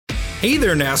Hey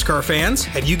there, NASCAR fans.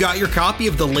 Have you got your copy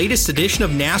of the latest edition of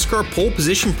NASCAR Pole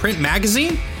Position Print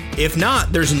Magazine? If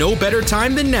not, there's no better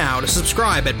time than now to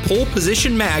subscribe at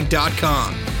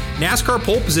polepositionmag.com. NASCAR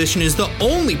Pole Position is the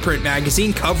only print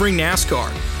magazine covering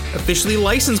NASCAR. Officially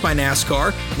licensed by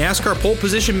NASCAR, NASCAR Pole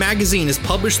Position Magazine is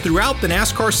published throughout the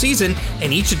NASCAR season,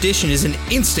 and each edition is an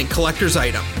instant collector's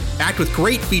item, packed with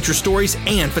great feature stories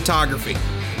and photography.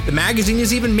 The magazine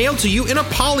is even mailed to you in a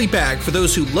poly bag for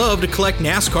those who love to collect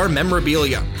NASCAR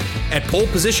memorabilia. At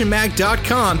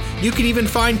polepositionmag.com, you can even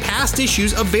find past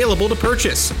issues available to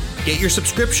purchase. Get your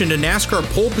subscription to NASCAR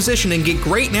Pole Position and get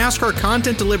great NASCAR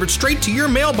content delivered straight to your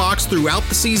mailbox throughout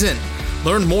the season.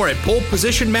 Learn more at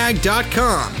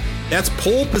polepositionmag.com. That's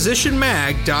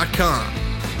polepositionmag.com.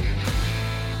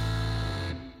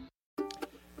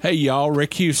 Hey y'all,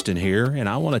 Rick Houston here, and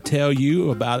I want to tell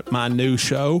you about my new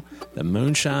show, the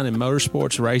Moonshine and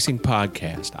Motorsports Racing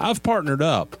Podcast. I've partnered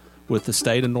up with the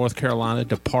state of North Carolina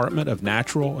Department of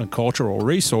Natural and Cultural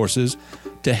Resources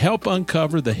to help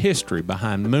uncover the history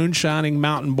behind moonshining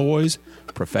mountain boys,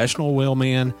 professional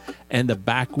wheelmen, and the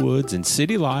backwoods and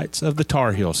city lights of the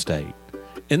Tar Heel State.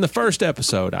 In the first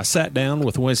episode, I sat down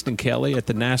with Winston Kelly at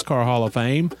the NASCAR Hall of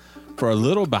Fame for a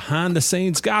little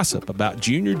behind-the-scenes gossip about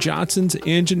Junior Johnson's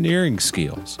engineering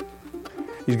skills.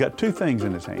 He's got two things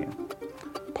in his hand,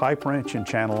 pipe wrench and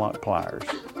channel lock pliers,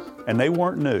 and they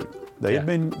weren't new. They had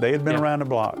been around the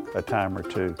block a time or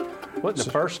two. Wasn't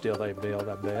the first steel they built,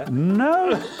 I bet.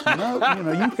 No.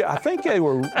 I think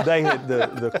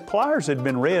the pliers had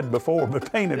been red before,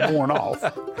 but paint had worn off.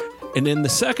 And in the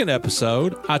second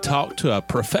episode, I talked to a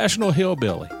professional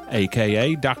hillbilly,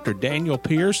 a.k.a. Dr. Daniel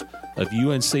Pierce of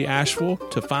UNC Asheville,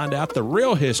 to find out the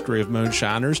real history of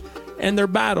moonshiners and their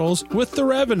battles with the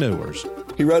revenuers.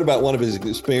 He wrote about one of his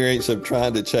experience of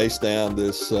trying to chase down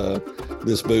this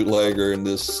bootlegger in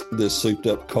this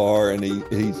souped-up car, and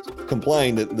he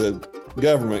complained that the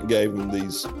government gave him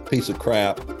these piece of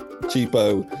crap,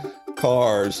 cheapo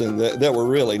cars, and that were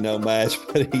really no match,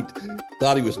 but he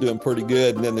thought he was doing pretty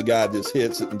good, and then the guy just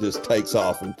hits it and just takes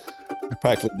off and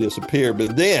practically disappear.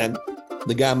 But then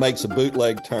the guy makes a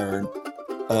bootleg turn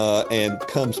and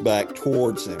comes back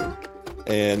towards him.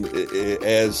 And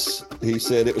as he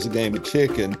said, it was a game of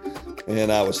chicken,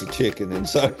 and I was the chicken. And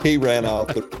so he ran off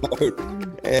the road.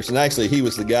 And actually, he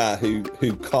was the guy who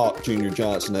caught Junior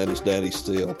Johnson at his daddy's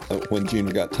steel when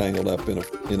Junior got tangled up in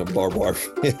a barbed wire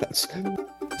fence.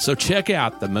 So check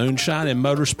out the Moonshine and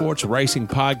Motorsports Racing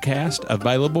Podcast,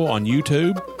 available on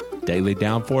YouTube,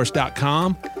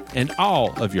 dailydownforce.com, and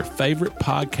all of your favorite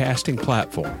podcasting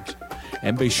platforms.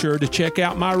 And be sure to check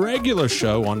out my regular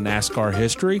show on NASCAR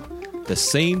history, the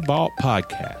Scene Vault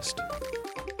Podcast.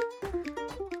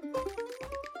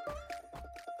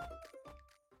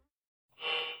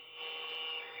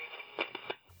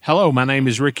 Hello, my name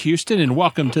is Rick Houston, and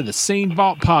welcome to the Scene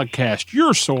Vault Podcast,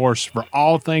 your source for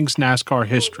all things NASCAR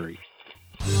history.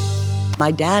 My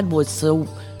dad was so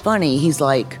funny. He's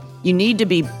like, you need to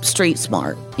be street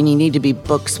smart and you need to be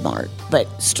book smart, but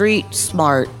street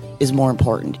smart is more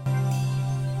important.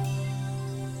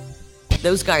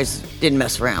 Those guys didn't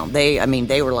mess around.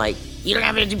 They were like, you don't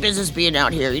have any business being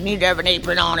out here. You need to have an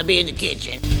apron on and be in the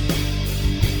kitchen.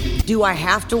 Do I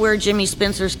have to wear Jimmy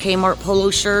Spencer's Kmart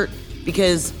polo shirt?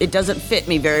 Because it doesn't fit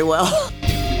me very well.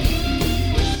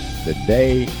 The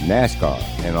day NASCAR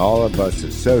and all of us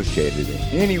associated in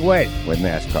any way with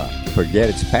NASCAR forget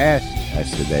its past,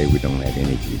 that's the day we don't have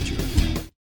any future.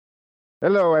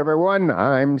 Hello, everyone.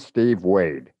 I'm Steve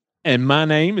Wade. And my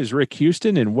name is Rick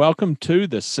Houston, and welcome to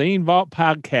the Scene Vault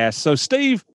Podcast. So,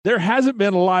 Steve, there hasn't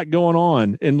been a lot going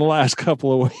on in the last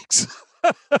couple of weeks.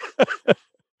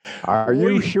 Are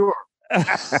you sure?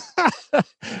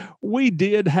 We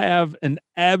did have an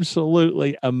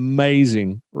absolutely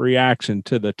amazing reaction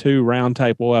to the two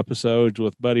roundtable episodes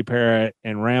with Buddy Parrott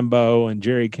and Rambo and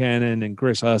Jerry Cannon and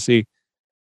Chris Hussey.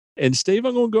 And Steve,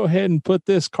 I'm going to go ahead and put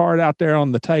this card out there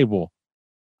on the table.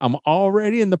 I'm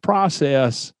already in the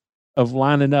process of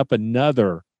lining up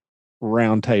another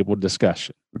roundtable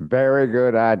discussion. Very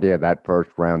good idea. That first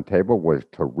roundtable was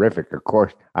terrific. Of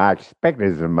course, I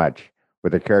expected as much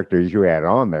with the characters you had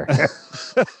on there.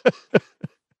 It's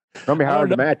going to be hard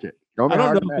to match it. I don't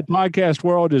know if the podcast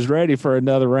world is ready for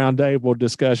another roundtable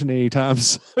discussion anytime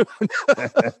soon.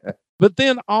 But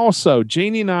then also,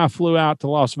 Jeannie and I flew out to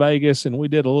Las Vegas, and we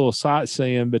did a little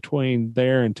sightseeing between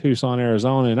there and Tucson,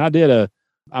 Arizona. And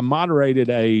I moderated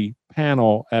a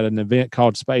panel at an event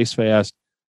called Space Fest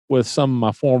with some of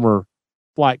my former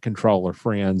flight controller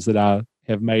friends that I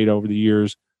have made over the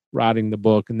years, writing the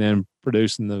book and then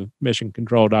producing the Mission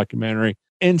Control documentary.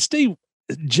 And Steve,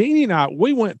 Jeannie and I,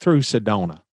 we went through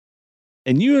Sedona.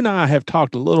 And you and I have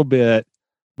talked a little bit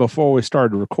before we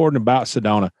started recording about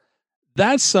Sedona.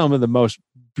 That's some of the most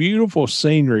beautiful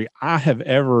scenery I have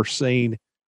ever seen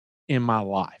in my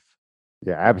life.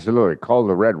 Yeah, absolutely. Called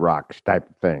the Red Rocks type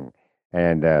of thing.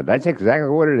 And that's exactly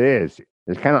what it is.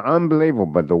 It's kind of unbelievable,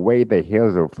 but the way the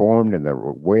hills are formed and the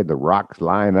way the rocks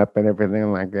line up and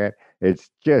everything like that, it's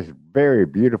just very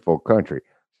beautiful country.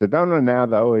 Sedona now,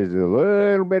 though, is a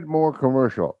little bit more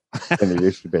commercial than it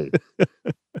used to be.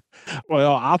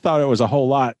 Well, I thought it was a whole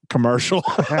lot commercial,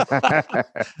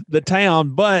 the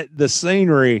town, but the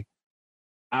scenery,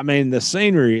 I mean, the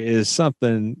scenery is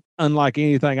something unlike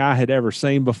anything I had ever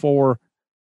seen before.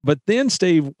 But then,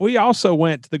 Steve, we also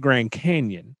went to the Grand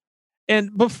Canyon.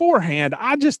 And beforehand,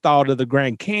 I just thought of the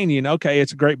Grand Canyon. Okay,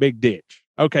 it's a great big ditch.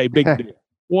 Okay, big ditch,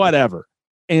 whatever.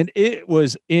 And it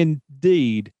was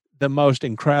indeed the most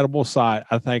incredible sight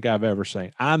I think I've ever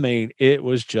seen. I mean, it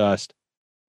was just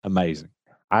amazing.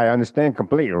 I understand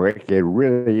completely, Rick. It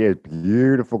really is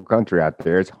beautiful country out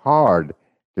there. It's hard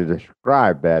to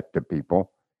describe that to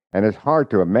people, and it's hard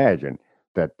to imagine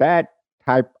that that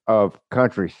type of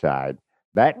countryside,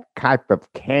 that type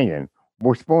of canyon,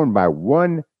 was formed by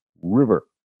one river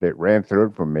that ran through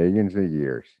it for millions of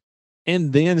years.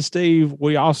 And then, Steve,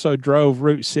 we also drove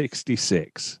Route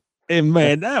 66. And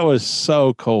man, that was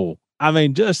so cool. I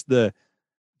mean, just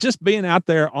being out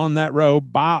there on that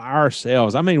road by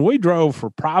ourselves. I mean, we drove for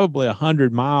probably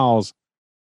 100 miles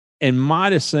and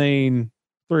might have seen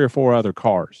 3 or 4 other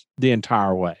cars the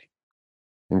entire way.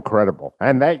 Incredible.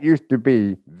 And that used to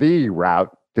be the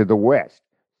route to the west.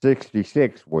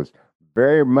 66 was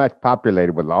very much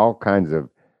populated with all kinds of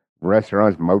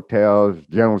restaurants, motels,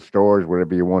 general stores,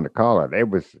 whatever you want to call it. It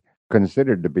was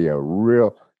considered to be a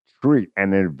real treat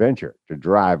and an adventure to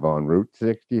drive on Route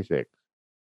 66.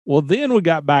 Well, then we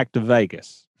got back to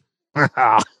Vegas.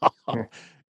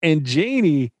 And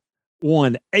Jeannie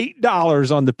won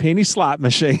 $8 on the penny slot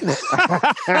machine.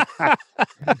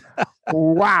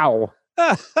 Wow.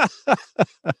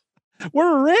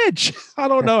 We're rich. I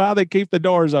don't know how they keep the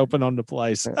doors open on the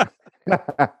place.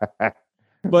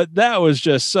 But that was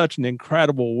just such an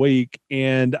incredible week.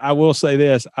 And I will say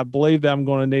this, I believe that I'm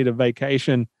going to need a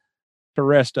vacation to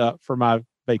rest up for my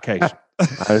vacation.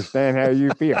 I understand how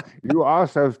you feel. You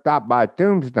also stopped by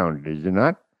Tombstone, did you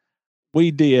not?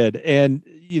 We did. And,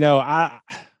 you know,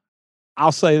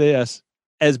 I'll say this,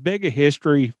 as big a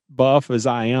history buff as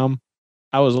I am,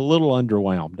 I was a little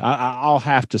underwhelmed. I'll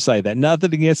have to say that.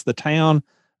 Nothing against the town.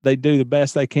 They do the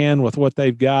best they can with what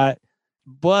they've got.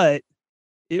 But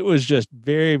it was just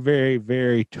very, very,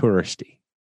 very touristy.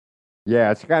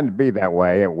 Yeah, it's going to be that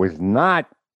way. It was not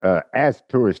as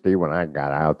touristy when I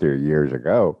got out there years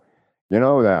ago. You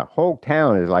know, the whole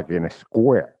town is like in a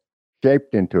square,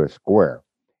 shaped into a square.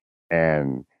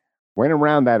 And went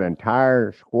around that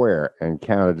entire square and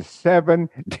counted 7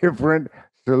 different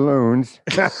saloons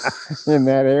in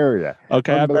that area.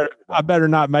 Okay, I better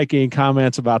not make any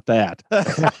comments about that.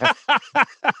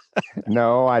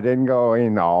 No, I didn't go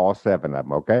in all 7 of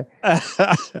them, okay?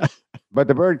 But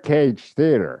the Birdcage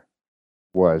Theater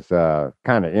was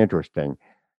kind of interesting.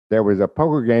 There was a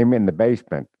poker game in the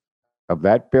basement of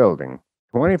that building,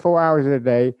 24 hours a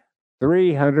day,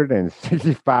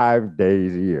 365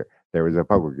 days a year. There was a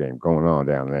poker game going on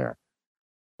down there.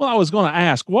 Well, I was going to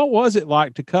ask, what was it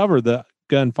like to cover the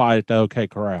gunfight at the OK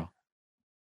Corral?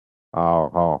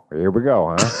 Oh, here we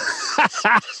go, huh?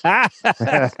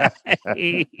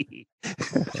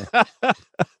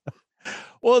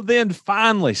 Well, then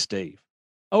finally, Steve.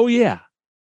 Oh, yeah.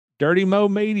 Dirty Mo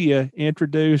Media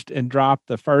introduced and dropped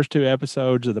the first 2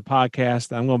 episodes of the podcast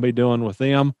that I'm going to be doing with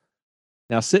them.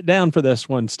 Now, sit down for this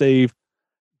one, Steve.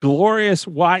 Glorious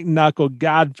white knuckle,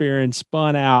 God-fearing,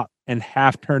 spun out, and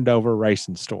half turned over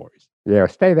racing stories. Yeah,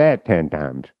 say that 10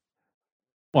 times.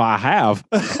 Well, I have.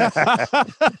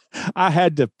 I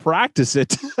had to practice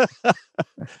it.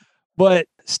 But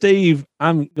Steve,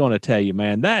 I'm going to tell you,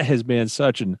 man, that has been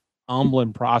such an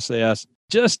humbling process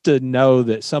just to know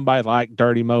that somebody like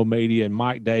Dirty Mo Media and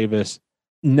Mike Davis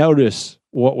notice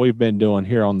what we've been doing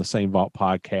here on the Same Vault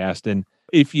podcast. And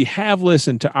if you have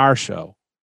listened to our show,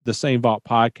 the Same Vault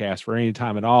podcast, for any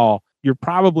time at all, you're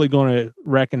probably going to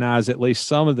recognize at least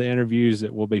some of the interviews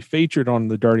that will be featured on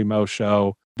the Dirty Mo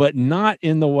show, but not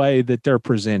in the way that they're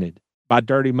presented by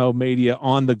Dirty Mo Media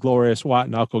on the Glorious White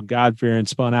Knuckle, God-fearing,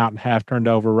 spun out, and half turned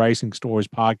over racing stories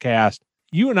podcast.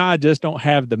 You and I just don't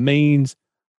have the means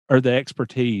or the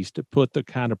expertise to put the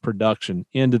kind of production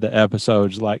into the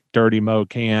episodes like Dirty Mo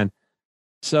can.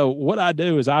 So what I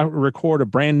do is I record a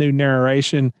brand new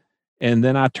narration and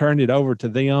then I turn it over to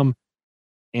them.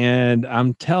 And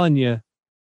I'm telling you,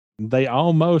 they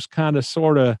almost kind of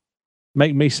sort of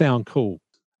Make me sound cool.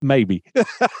 Maybe.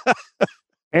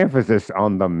 Emphasis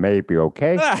on the maybe,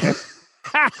 okay?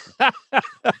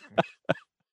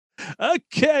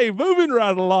 Okay, moving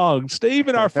right along. Steve,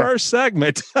 in our first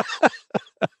segment,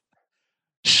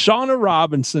 Shawna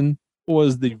Robinson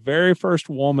was the very first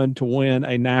woman to win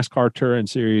a NASCAR Touring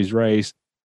Series race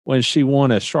when she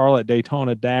won a Charlotte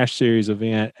Daytona Dash Series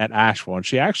event at Asheville. And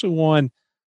she actually won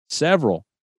several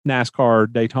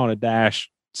NASCAR Daytona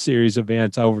Dash Series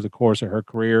events over the course of her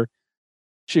career.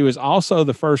 She was also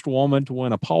the first woman to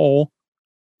win a pole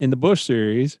in the Busch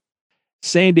Series.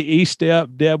 Sandy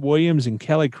Estep, Deb Williams, and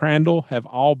Kelly Crandall have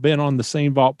all been on the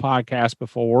Scene Vault podcast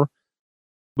before.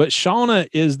 But Shawna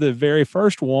is the very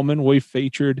first woman we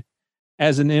featured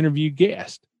as an interview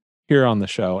guest here on the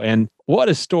show. And what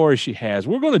a story she has.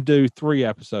 We're going to do 3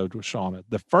 episodes with Shawna.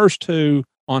 The first 2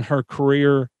 on her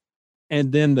career,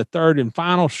 and then the third and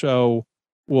final show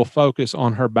will focus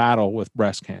on her battle with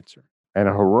breast cancer. And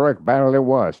a heroic battle it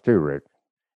was too, Rick.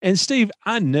 And Steve,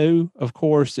 I knew, of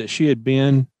course, that she had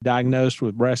been diagnosed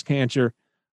with breast cancer,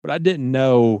 but I didn't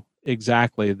know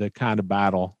exactly the kind of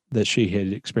battle that she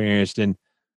had experienced. And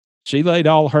she laid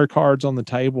all her cards on the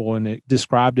table and it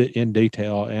described it in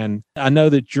detail. And I know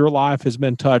that your life has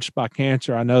been touched by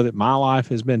cancer. I know that my life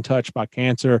has been touched by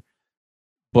cancer.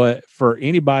 But for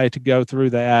anybody to go through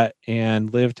that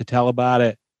and live to tell about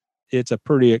it, it's a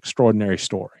pretty extraordinary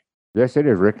story. Yes, it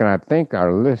is, Rick. And I think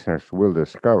our listeners will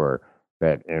discover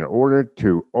that in order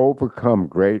to overcome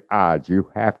great odds,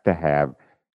 you have to have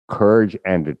courage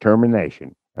and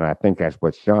determination. And I think that's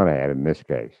what Shawna had in this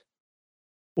case.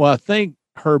 Well, I think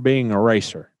her being a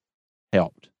racer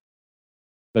helped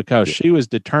because she was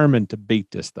determined to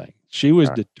beat this thing. She was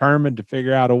determined to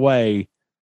figure out a way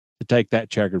to take that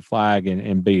checkered flag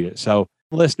and beat it. So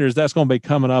listeners, that's going to be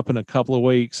coming up in a couple of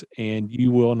weeks and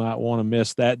you will not want to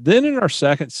miss that. Then in our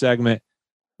second segment,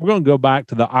 we're going to go back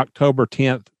to the October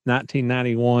 10th,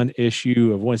 1991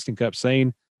 issue of Winston Cup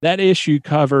Scene. That issue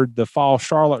covered the fall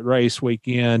Charlotte race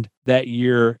weekend that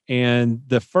year. And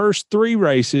the first 3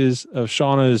 races of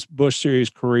Shawna's Busch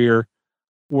Series career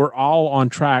were all on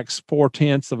tracks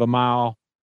 0.4 of a mile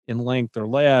in length or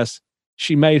less.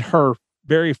 She made her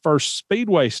very first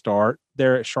speedway start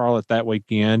there at Charlotte that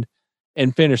weekend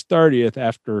and finished 30th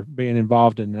after being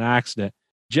involved in an accident.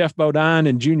 Jeff Bodine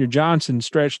and Junior Johnson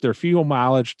stretched their fuel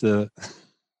mileage to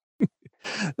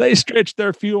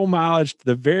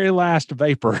the very last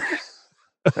vapor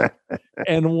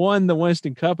and won the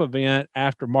Winston Cup event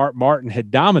after Mark Martin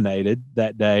had dominated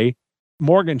that day.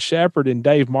 Morgan Shepherd and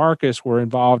Dave Marcus were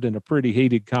involved in a pretty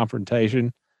heated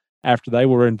confrontation after they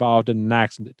were involved in an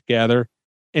accident together.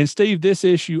 And Steve, this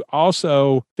issue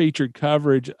also featured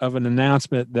coverage of an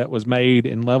announcement that was made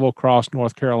in Level Cross,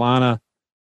 North Carolina,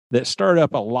 that stirred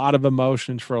up a lot of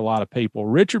emotions for a lot of people.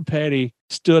 Richard Petty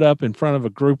stood up in front of a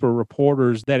group of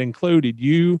reporters that included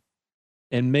you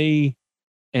and me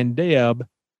and Deb.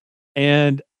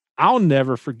 And I'll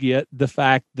never forget the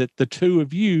fact that the 2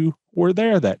 of you were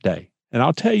there that day. And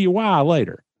I'll tell you why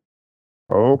later.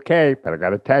 Okay, but I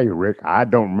got to tell you, Rick, I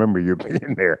don't remember you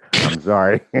being there. I'm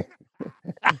sorry.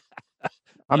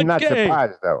 I'm not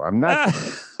surprised, though. I'm not.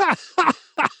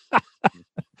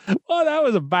 Well, that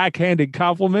was a backhanded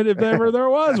compliment if ever there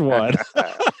was one.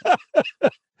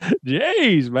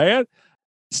 Jeez, man.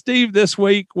 Steve, this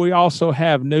week we also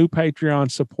have new Patreon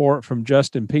support from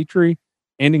Justin Petrie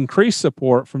and increased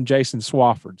support from Jason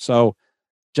Swafford. So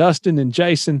Justin and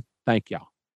Jason, thank y'all.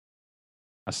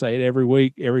 I say it every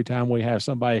week, every time we have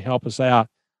somebody help us out.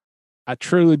 I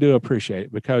truly do appreciate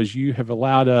it because you have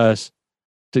allowed us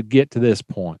to get to this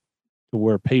point to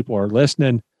where people are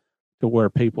listening, to where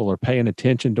people are paying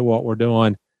attention to what we're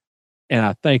doing. And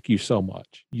I thank you so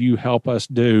much. You help us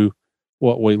do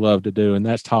what we love to do, and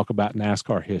that's talk about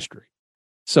NASCAR history.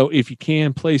 So if you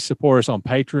can, please support us on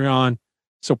Patreon,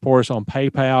 support us on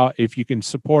PayPal. If you can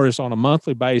support us on a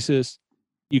monthly basis,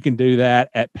 you can do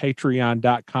that at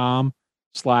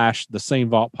patreon.com/the Scene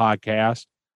Vault podcast.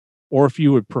 Or if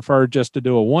you would prefer just to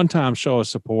do a one-time show of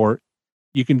support,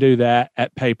 you can do that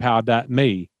at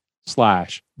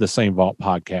paypal.me/the Scene Vault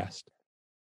podcast.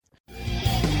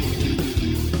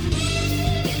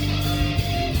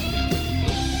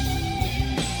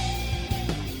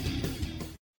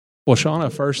 Well,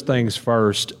 Shawna, first things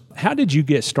first, how did you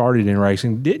get started in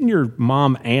racing? Didn't your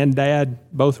mom and dad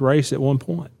both race at one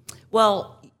point?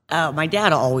 Well, my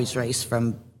dad always raced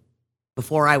from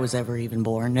before I was ever even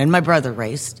born, and my brother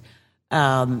raced.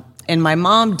 And my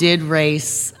mom did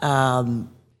race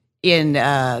in,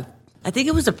 I think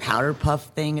it was a powder puff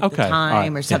thing at the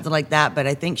time or something like that, but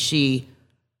I think she,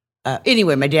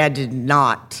 anyway, my dad did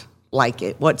not like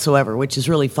it whatsoever, which is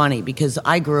really funny because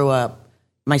I grew up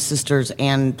my sisters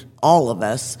and all of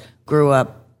us grew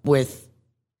up with,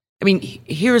 I mean,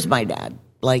 here's my dad.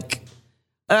 Like,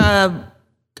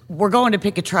 we're going to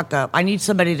pick a truck up. I need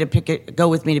somebody to go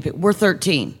with me to pick. We're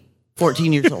 13,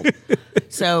 14 years old.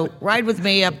 So ride with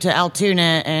me up to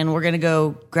Altoona, and we're going to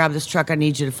go grab this truck. I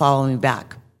need you to follow me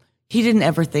back. He didn't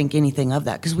ever think anything of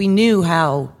that because we knew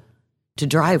how to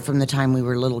drive from the time we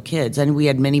were little kids. And we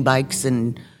had mini bikes,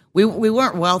 and we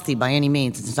weren't wealthy by any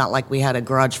means. It's not like we had a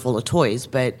garage full of toys,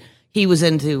 but he was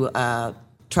into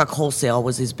truck wholesale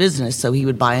was his business. So he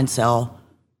would buy and sell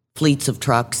fleets of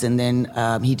trucks. And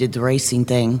then he did the racing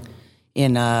thing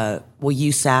in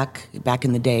USAC back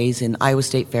in the days, in Iowa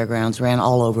State Fairgrounds, ran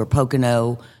all over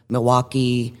Pocono,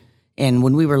 Milwaukee. And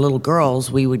when we were little girls,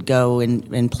 we would go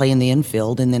and play in the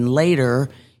infield. And then later,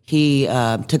 he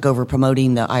took over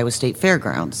promoting the Iowa State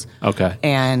Fairgrounds. Okay.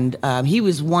 And he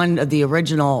was one of the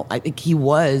original, I think he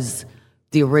was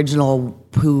the original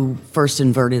who first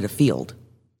inverted a field.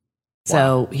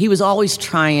 So he was always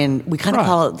trying, we kind of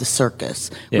call it the circus.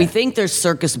 Yeah. We think there's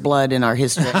circus blood in our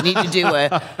history. I need to do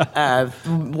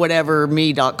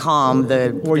whateverme.com.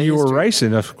 Well, you were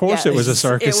racing. Of course it was a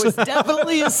circus. It was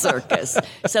definitely a circus.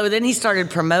 So then he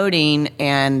started promoting,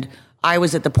 and I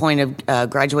was at the point of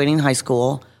graduating high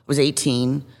school. I was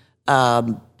 18.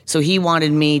 So he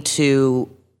wanted me to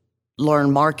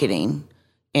learn marketing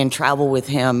and travel with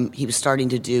him. He was starting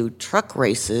to do truck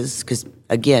races because,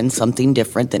 again, something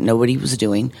different that nobody was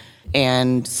doing.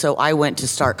 And so I went to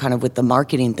start kind of with the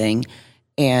marketing thing,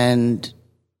 and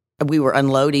we were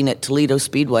unloading at Toledo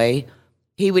Speedway.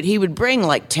 He would bring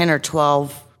like 10 or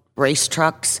 12 race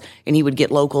trucks, and he would get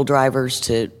local drivers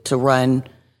to run,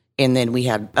 and then we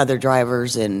had other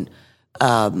drivers, and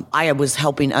I was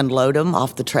helping unload him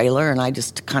off the trailer, and I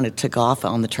just kind of took off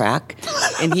on the track,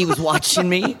 and he was watching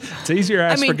me. It's easier to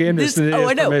ask forgiveness than it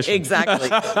is permission. Exactly.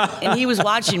 And he was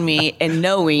watching me, and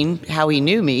knowing how he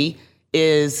knew me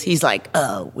he's like,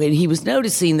 oh, and he was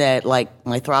noticing that, like,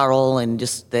 my throttle and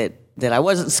just that I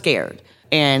wasn't scared.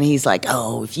 And he's like,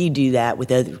 oh, if you do that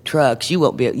with other trucks, you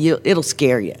won't be, it'll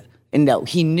scare you. And no,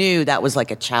 he knew that was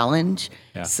like a challenge.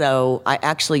 Yeah. So I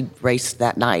actually raced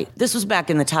that night. This was back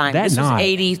in the time. This was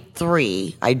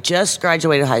 83. I just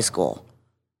graduated high school,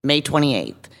 May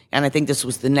 28th. And I think this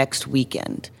was the next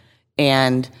weekend.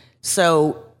 And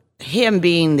so him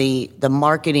being the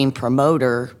marketing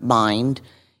promoter mind,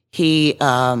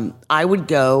 I would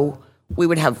go, we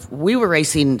were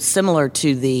racing similar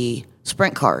to the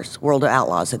sprint cars, World of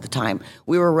Outlaws at the time.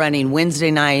 We were running Wednesday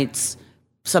nights,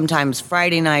 sometimes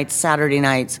Friday nights, Saturday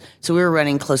nights. So we were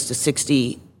running close to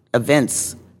 60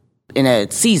 events in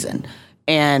a season.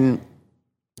 And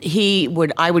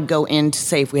I would go in to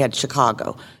say if we had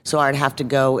Chicago. So I'd have to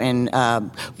go and,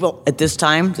 at this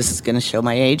time, this is going to show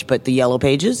my age, but the Yellow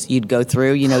Pages, you'd go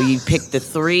through, you'd pick the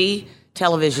 3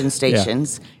 television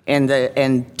stations and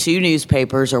 2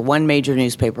 newspapers or 1 major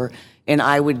newspaper. And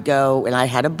I would go, and I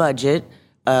had a budget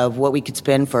of what we could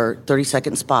spend for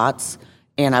 30-second spots.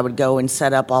 And I would go and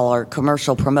set up all our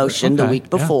commercial promotion the week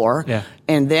before. Yeah.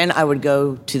 And then I would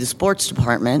go to the sports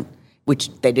department, which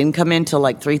they didn't come in till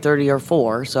like 3:30 or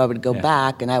 4. So I would go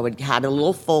back, and I had a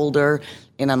little folder,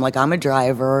 and I'm like, I'm a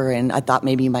driver, and I thought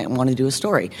maybe you might want to do a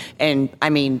story. And I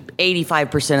mean,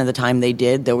 85% of the time they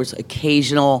did. There was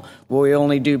occasional, well, we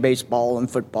only do baseball and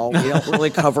football. We don't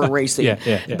really cover racing.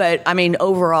 But I mean,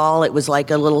 overall, it was like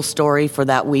a little story for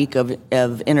that week of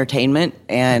entertainment.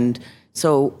 And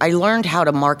so I learned how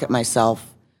to market myself,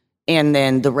 and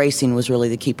then the racing was really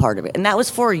the key part of it. And that was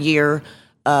for a year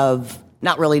of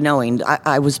not really knowing.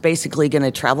 I was basically going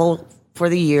to travel for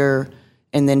the year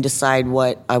and then decide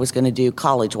what I was going to do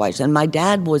college-wise. And my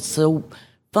dad was so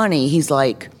funny. He's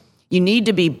like, you need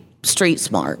to be street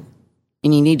smart,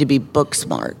 and you need to be book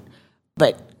smart.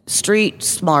 But street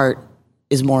smart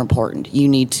is more important. You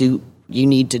need to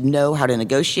know how to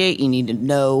negotiate. You need to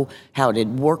know how to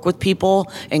work with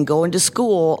people, and going to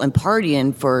school and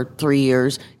partying for 3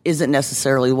 years isn't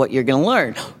necessarily what you're going to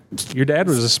learn. Your dad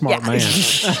was a smart man.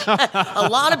 A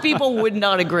lot of people would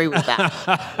not agree with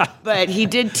that. But he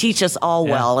did teach us all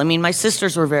well. I mean, my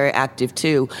sisters were very active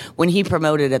too. When he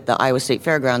promoted at the Iowa State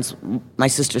Fairgrounds, my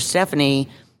sister Stephanie,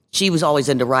 she was always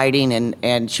into riding,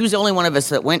 and she was the only one of us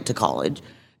that went to college.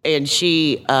 And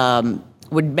she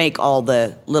would make all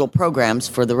the little programs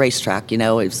for the racetrack, It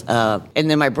was, and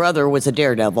then my brother was a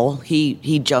daredevil.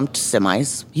 He jumped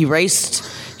semis. He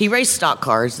raced stock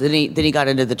cars. Then he got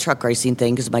into the truck racing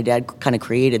thing because my dad kind of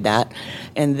created that.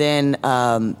 And then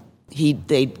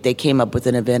they came up with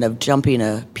an event of jumping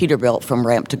a Peterbilt from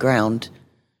ramp to ground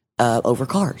over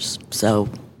cars. So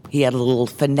He had a little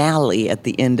finale at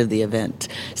the end of the event.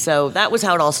 So that was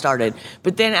how it all started.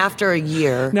 But then after a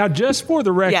year... Now, just for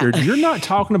the record, Yeah. you're not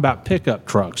talking about pickup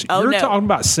trucks. Oh, you're no. talking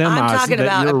about semis I'm talking that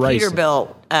about you're a racing.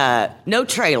 Peterbilt, no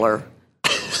trailer,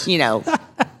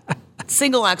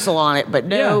 single axle on it, but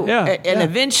no. And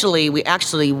eventually we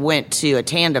actually went to a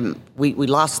tandem. We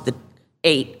lost the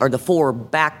 8 or the 4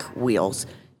 back wheels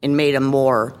and made them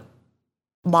more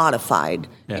modified.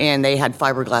 Yeah. And they had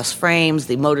fiberglass frames.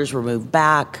 The motors were moved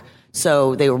back,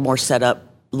 so they were more set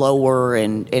up lower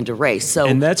and to race. So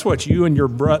And that's what you and your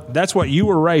that's what you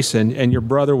were racing, and your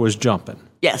brother was jumping.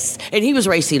 yes, and he was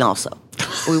racing also.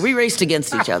 We raced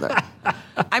against each other.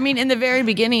 I mean, in the very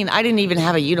beginning, I didn't even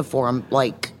have a uniform.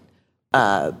 Like,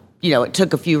 it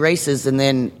took a few races, and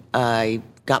then I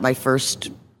got my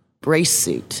first race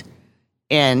suit.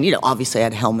 And, obviously I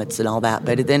had helmets and all that,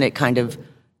 but then it kind of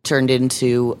turned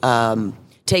into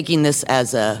taking this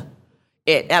as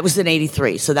that was in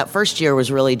 83. So that first year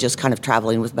was really just kind of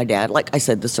traveling with my dad, like I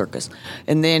said, the circus.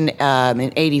 And then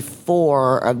in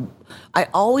 84, I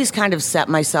always kind of set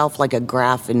myself like a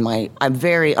graph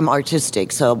I'm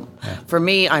artistic. So for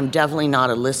me, I'm definitely not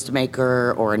a list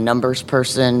maker or a numbers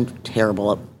person,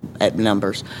 terrible at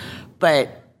numbers.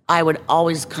 But I would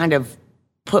always kind of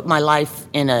put my life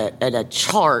in a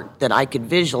chart that I could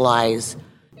visualize,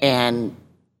 and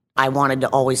I wanted to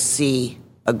always see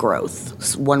a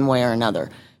growth one way or another.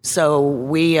 So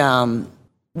we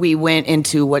went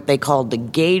into what they called the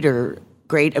Gator,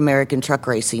 Great American Truck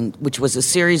Racing, which was a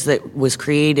series that was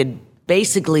created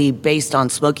basically based on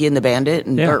Smokey and the Bandit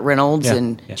and Burt Reynolds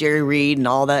and Jerry Reed and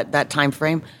all that time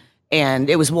frame. And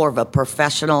it was more of a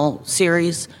professional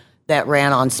series that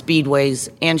ran on speedways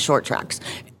and short tracks.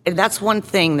 And that's one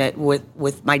thing that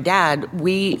with my dad,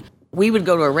 we would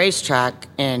go to a racetrack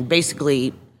and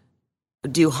basically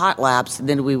do hot laps, and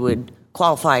then we would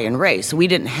qualify and race. We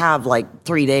didn't have like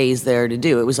 3 days there to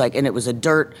do. It was like, and it was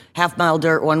a half-mile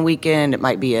dirt one weekend. It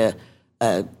might be a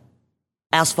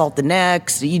asphalt the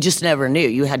next. You just never knew.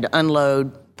 You had to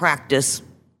unload, practice,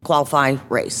 qualify,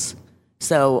 race.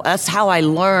 So that's how I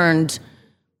learned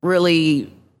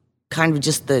really kind of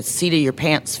just the seat of your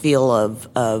pants feel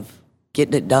of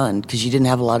getting it done, because you didn't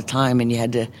have a lot of time and you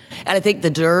had to. And I think the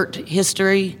dirt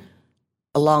history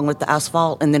along with the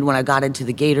asphalt. And then when I got into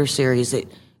the Gator series,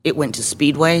 it went to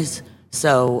speedways.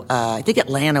 So I think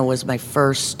Atlanta was my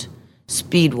first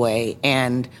speedway,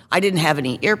 and I didn't have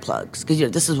any earplugs because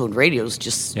this is when radios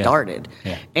just started.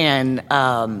 Yeah.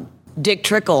 And Dick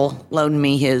Trickle loaned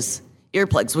me his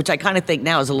earplugs, which I kind of think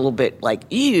now is a little bit like,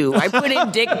 ew, I put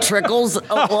in Dick Trickle's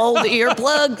old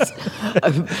earplugs.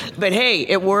 But hey,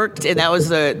 it worked, and that was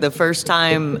the first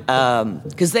time,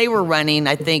 because they were running,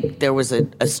 I think there was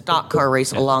a stock car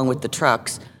race along with the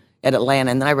trucks at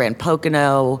Atlanta, and then I ran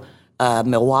Pocono,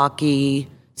 Milwaukee.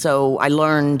 So I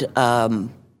learned, then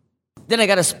I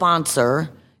got a sponsor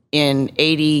in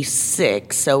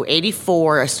 86. So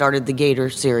 84, I started the Gator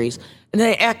series. And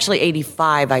then actually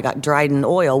 85, I got Dryden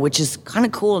Oil, which is kind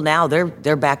of cool now.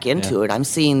 They're back into it. I'm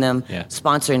seeing them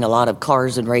sponsoring a lot of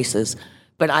cars and races.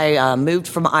 But I moved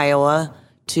from Iowa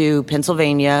to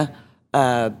Pennsylvania.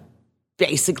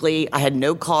 Basically, I had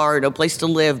no car, no place to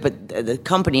live, but the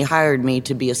company hired me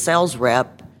to be a sales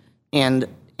rep and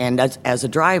as a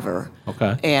driver.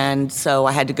 Okay. And so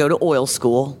I had to go to oil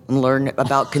school and learn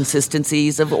about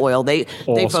consistencies of oil. They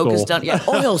focused on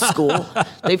oil school.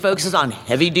 They focused on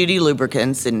heavy duty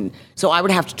lubricants, and so I would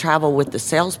have to travel with the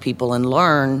salespeople and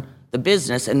learn the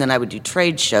business, and then I would do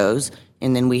trade shows,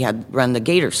 and then we had run the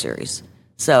Gator series.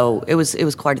 So it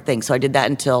was quite a thing. So I did that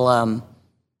until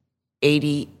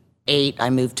 88. I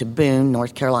moved to Boone,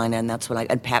 North Carolina, and that's when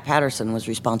and Pat Patterson was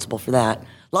responsible for that.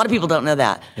 A lot of people don't know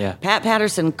that. Yeah. Pat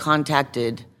Patterson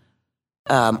contacted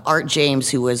Art James,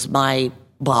 who was my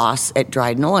boss at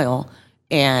Dryden Oil,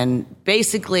 and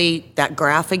basically that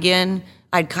graph again,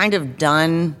 I'd kind of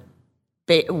done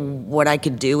what I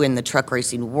could do in the truck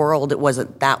racing world. It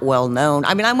wasn't that well known.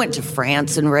 I mean, I went to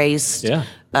France and raced. Yeah.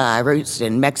 I raced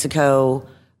in Mexico.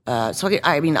 So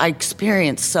I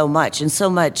experienced so much, and so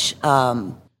much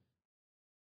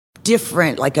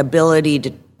different ability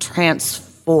to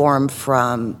transform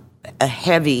from a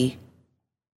heavy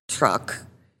truck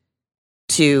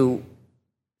to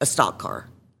a stock car.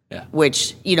 Yeah.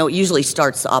 Which, it usually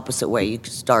starts the opposite way. You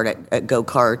start at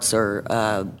go-karts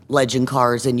or legend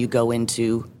cars, and you go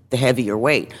into the heavier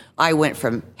weight. I went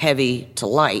from heavy to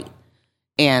light.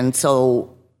 And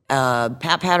so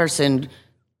Pat Patterson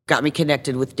got me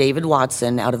connected with David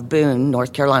Watson out of Boone,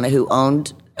 North Carolina, who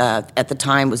owned, at the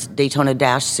time, was Daytona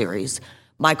Dash Series.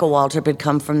 Michael Waltrip had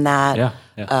come from that.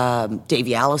 Yeah.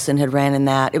 Davey Allison had ran in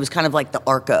that. It was kind of like the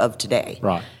ARCA of today.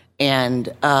 Right.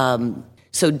 And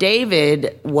So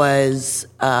David was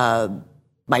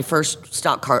my first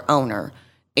stock car owner.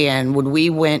 And when we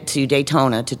went to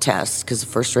Daytona to test, because the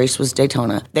first race was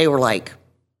Daytona, they were like,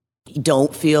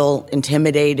 don't feel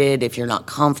intimidated if you're not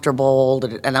comfortable.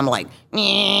 And I'm like,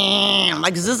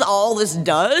 is this all this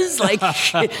does? Like,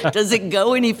 does it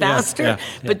go any faster? Yeah.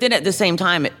 But then at the same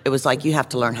time, it was like, you have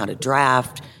to learn how to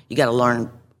draft. You got to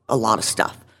learn a lot of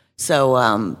stuff. So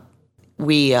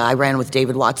I ran with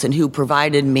David Watson, who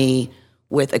provided me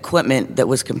with equipment that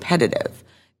was competitive.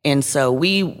 And so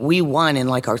we won in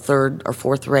like our third or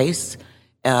fourth race.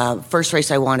 First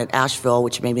race I won at Asheville,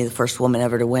 which made me the first woman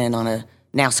ever to win on a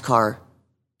NASCAR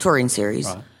touring series.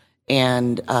 Right.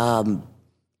 And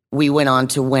we went on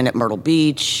to win at Myrtle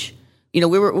Beach. You know,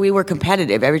 we were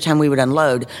competitive every time we would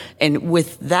unload. And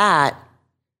with that,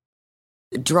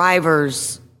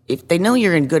 drivers, if they know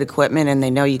you're in good equipment and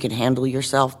they know you can handle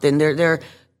yourself, then they're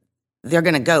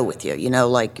going to go with you. You know,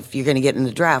 like if you're going to get in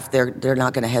the draft, they're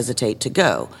not going to hesitate to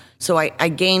go. So I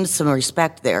gained some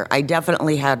respect there. I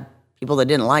definitely had people that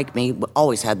didn't like me,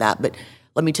 always had that. But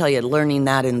let me tell you, learning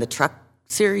that in the truck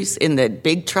series, in the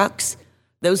big trucks,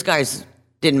 those guys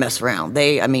didn't mess around.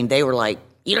 They were like,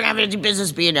 you don't have any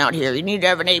business being out here. You need to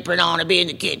have an apron on and be in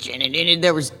the kitchen. And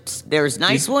there was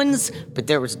nice ones, but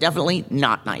there was definitely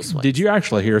not nice ones. Did you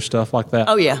actually hear stuff like that?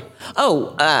 Oh, yeah.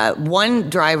 One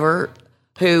driver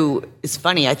who is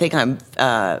funny, I think I'm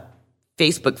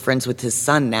Facebook friends with his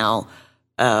son now,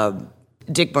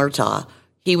 Dick Murtaugh.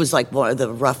 He was like one of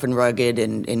the rough and rugged,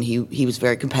 and he was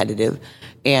very competitive.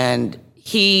 And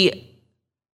he...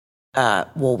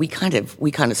 we kind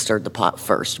of stirred the pot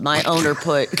first. My owner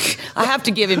I have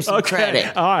to give him some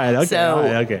credit. All right, okay.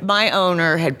 So my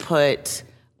owner had put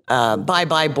Bye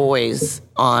Bye Boys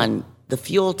on the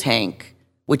fuel tank,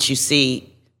 which you see,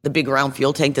 the big round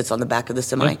fuel tank that's on the back of the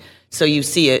semi. Yeah. So you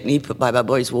see it, and he put Bye Bye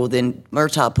Boys. Well, then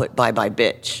Murtaugh put Bye Bye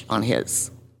Bitch on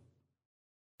his.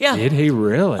 Yeah. Did he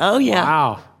really? Oh, yeah.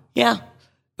 Wow. Yeah.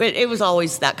 But it was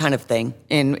always that kind of thing.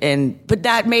 But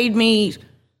that made me...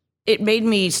 It made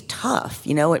me tough,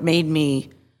 you know,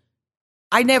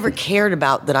 I never cared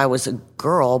about that I was a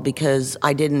girl because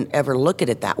I didn't ever look at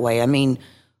it that way. I mean,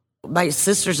 my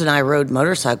sisters and I rode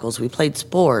motorcycles, we played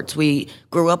sports, we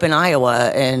grew up in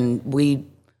Iowa, and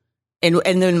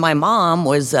then my mom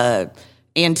was a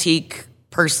antique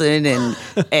person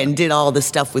and did all the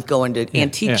stuff with going to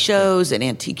antique shows and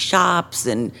antique shops,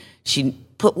 and she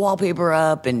put wallpaper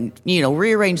up and, you know,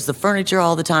 rearranged the furniture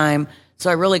all the time. So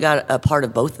I really got a part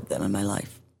of both of them in my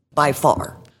life, by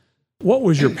far. What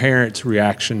was your parents'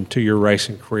 reaction to your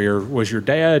racing career? Was your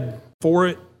dad for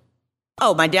it?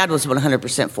 Oh, my dad was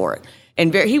 100% for it.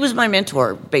 And he was my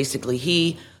mentor,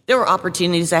 basically. There were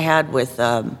opportunities I had with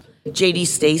J.D.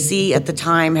 Stacy at the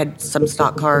time, had some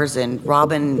stock cars, and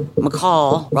Robin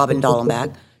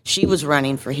Dallenbach, she was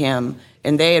running for him,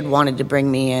 and they had wanted to bring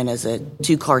me in as a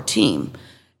two-car team.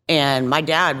 And my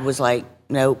dad was like,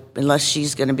 nope, unless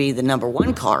she's going to be the number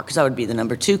one car, because I would be the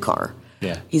number two car.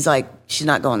 Yeah. He's like, she's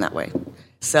not going that way.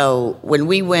 So when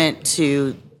we went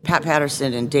to Pat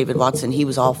Patterson and David Watson, he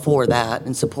was all for that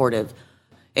and supportive.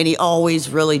 And he always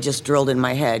really just drilled in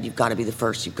my head, you've got to be the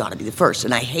first, you've got to be the first.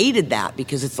 And I hated that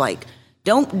because it's like,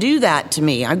 don't do that to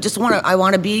me. I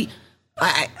want to be,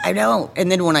 I don't.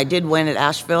 And then when I did win at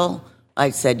Asheville, I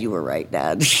said, you were right,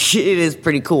 Dad. It is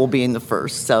pretty cool being the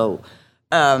first. So...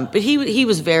 but he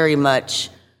was very much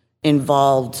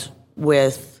involved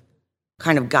with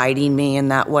kind of guiding me in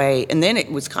that way. And then it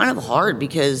was kind of hard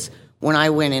because when I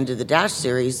went into the Dash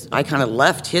series, I kind of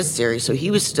left his series. So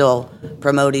he was still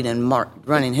promoting and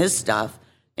running his stuff.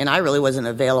 And I really wasn't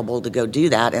available to go do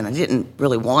that. And I didn't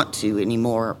really want to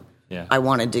anymore. Yeah. I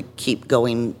wanted to keep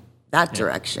going that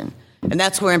direction. And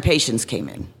that's where impatience came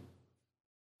in.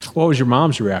 What was your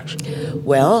mom's reaction?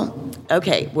 Well,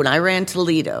 okay, when I ran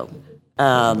Toledo...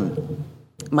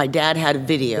 my dad had a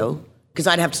video, because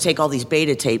I'd have to take all these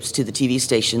beta tapes to the TV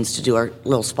stations to do our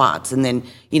little spots. And then,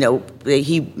 you know,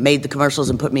 he made the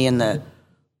commercials and put me in the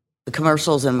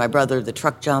commercials, and my brother, the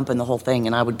truck jump and the whole thing,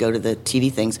 and I would go to the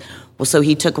TV things. Well, so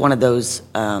he took one of those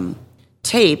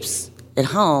tapes at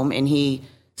home, and he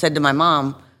said to my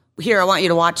mom, here, I want you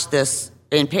to watch this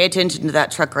and pay attention to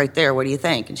that truck right there. What do you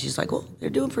think? And she's like, well,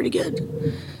 they're doing pretty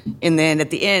good. And then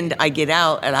at the end, I get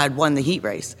out, and I'd won the heat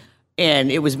race.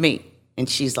 And it was me. And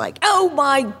she's like, oh,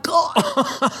 my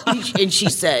God. And she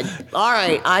said, all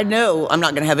right, I know I'm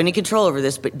not going to have any control over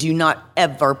this, but do not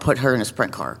ever put her in a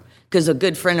sprint car. Because a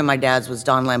good friend of my dad's was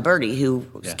Don Lamberti, who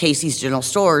Casey's General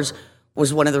Stores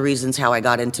was one of the reasons how I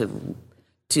got into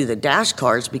the Dash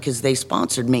cars, because they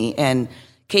sponsored me. And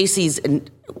Casey's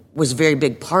was a very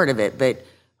big part of it. But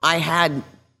I had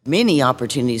many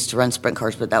opportunities to run sprint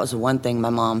cars, but that was the one thing my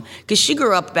mom, because she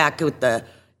grew up back with the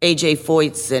A.J.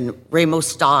 Foyts and Ramo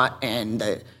Stott and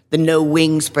the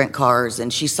no-wing sprint cars,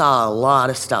 and she saw a lot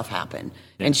of stuff happen.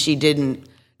 Yeah. And she didn't,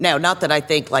 no, not that I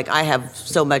think, like, I have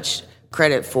so much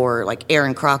credit for, like,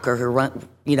 Aaron Crocker, who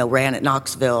ran at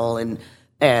Knoxville, and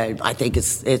I think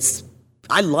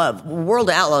I love, World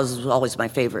of Outlaws is always my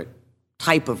favorite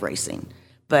type of racing.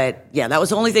 But, yeah, that was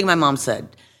the only thing my mom said.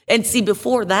 And see,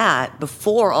 before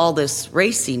all this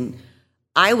racing,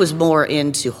 I was more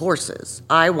into horses.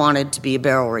 I wanted to be a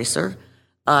barrel racer.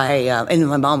 And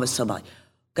my mom was so like,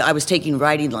 I was taking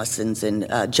riding lessons and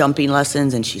jumping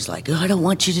lessons, and she's like, "Oh, I don't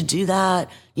want you to do that.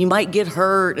 You might get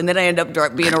hurt." And then I ended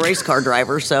up being a race car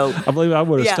driver. So I believe I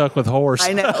would have stuck with horse.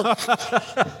 I know.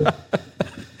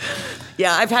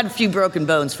 Yeah, I've had a few broken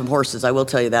bones from horses. I will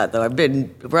tell you that, though. I've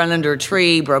been run under a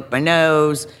tree, broke my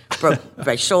nose, broke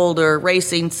my shoulder.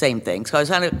 Racing, same thing. So I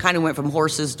kind of went from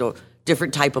horses to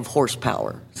different type of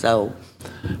horsepower. So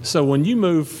when you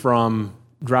moved from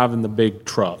driving the big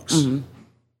trucks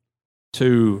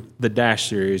to the Dash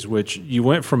Series, which you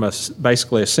went from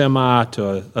basically a semi to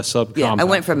a subcompact. Yeah, I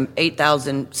went from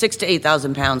 6,000 to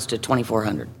 8,000 pounds to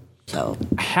 2,400. So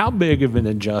how big of an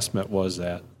adjustment was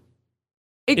that?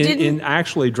 In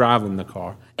actually driving the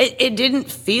car? It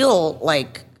didn't feel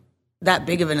like that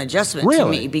big of an adjustment to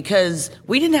me, because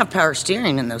we didn't have power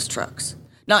steering in those trucks.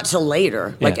 Not till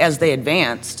later, like as they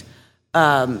advanced.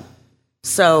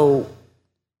 So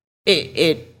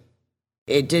it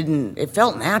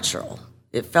felt natural.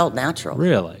 It felt natural.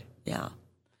 Really? Yeah.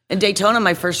 In Daytona,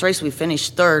 my first race, we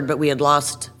finished third, but we had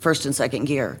lost first and second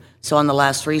gear. So on the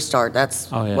last restart,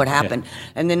 that's what happened. Yeah.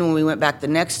 And then when we went back the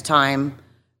next time,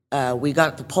 we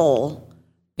got the pole,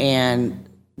 and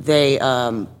they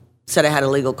said I had a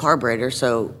legal carburetor.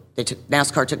 So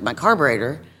NASCAR took my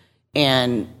carburetor,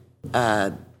 and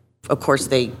of course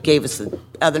they gave us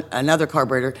another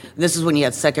carburetor. This is when you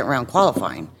had second round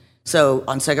qualifying. So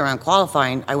on second round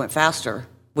qualifying, I went faster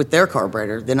with their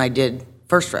carburetor than I did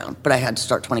first round, but I had to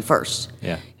start 21st.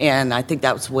 Yeah. And I think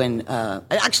that was when,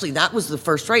 actually that was the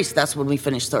first race. That's when we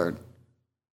finished third.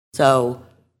 So,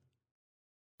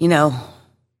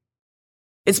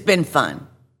 it's been fun.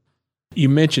 You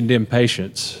mentioned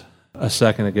impatience a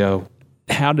second ago.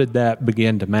 How did that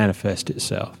begin to manifest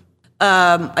itself?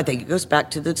 I think it goes back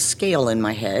to the scale in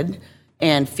my head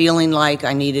and feeling like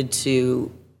I needed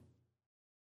to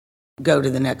go to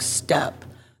the next step.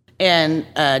 And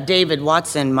David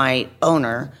Watson, my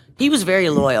owner, he was very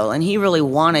loyal, and he really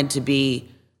wanted to be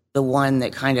the one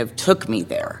that kind of took me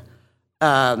there.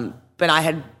 But I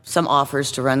had some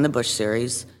offers to run the Busch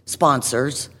Series,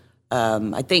 sponsors.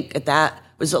 I think it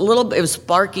was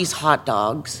Sparky's Hot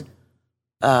Dogs.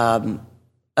 I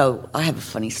have a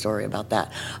funny story about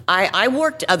that. I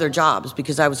worked other jobs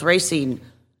because I was racing.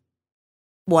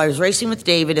 Well, I was racing with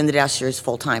David in the Dash Series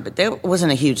full time, but there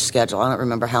wasn't a huge schedule. I don't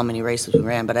remember how many races we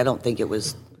ran, but I don't think it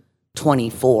was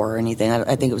 24 or anything.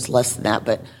 I think it was less than that.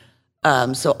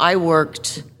 But so I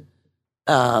worked.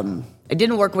 I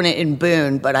didn't work in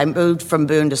Boone, but I moved from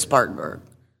Boone to Spartanburg,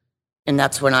 and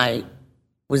that's when I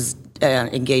was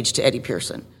engaged to Eddie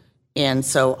Pearson. And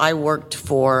so I worked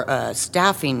for a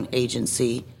staffing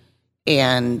agency,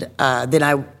 and then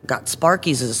I got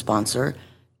Sparky's as a sponsor,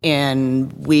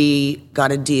 and we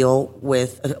got a deal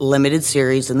with a limited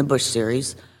series in the Busch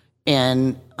Series.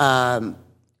 And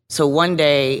so one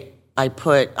day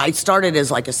I started as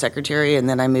like a secretary, and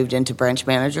then I moved into branch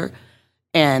manager,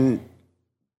 and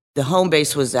the home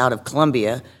base was out of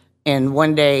Columbia. And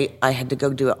one day I had to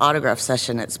go do an autograph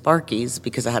session at Sparky's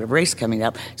because I had a race coming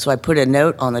up. So I put a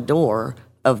note on the door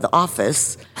of the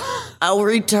office. I'll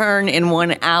return in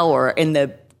 1 hour. And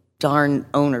the darn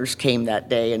owners came that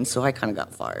day. And so I kind of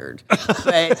got fired.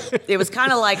 But it was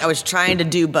kind of like I was trying to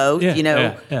do both,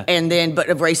 Yeah. And then,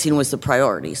 but racing was the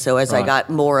priority. So as I got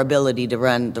more ability to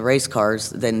run the race cars,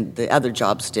 then the other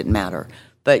jobs didn't matter.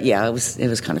 But yeah, it was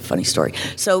kind of a funny story.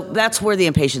 So that's where the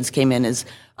impatience came in. Is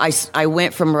I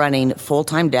went from running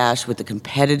full-time Dash with a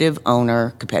competitive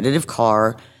owner, competitive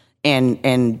car,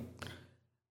 and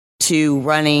to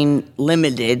running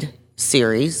limited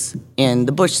series in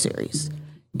the Busch Series.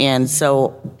 And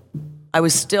so I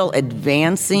was still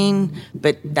advancing,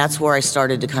 but that's where I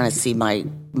started to kind of see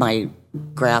my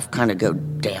graph kind of go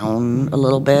down a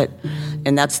little bit.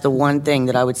 And that's the one thing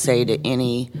that I would say to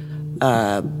any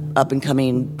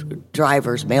up-and-coming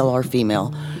drivers, male or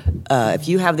female, if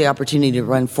you have the opportunity to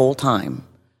run full-time,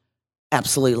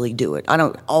 absolutely do it. I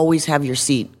don't always have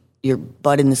your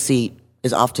butt in the seat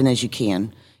as often as you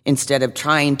can, instead of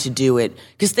trying to do it.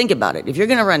 Because think about it. If you're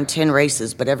going to run 10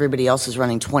 races, but everybody else is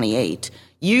running 28,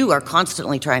 you are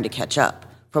constantly trying to catch up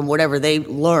from whatever they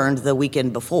learned the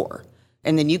weekend before.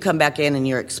 And then you come back in and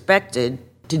you're expected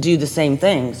to do the same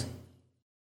things.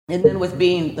 And then with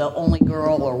being the only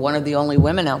girl or one of the only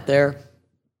women out there,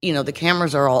 you know, the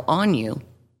cameras are all on you.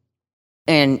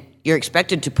 And you're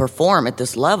expected to perform at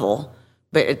this level,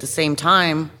 but at the same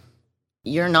time,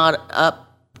 you're not up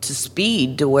to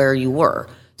speed to where you were.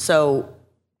 So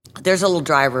there's a little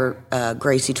driver,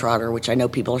 Gracie Trotter, which I know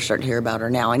people are starting to hear about her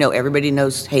now. I know everybody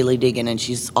knows Haley Diggin, and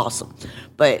she's awesome.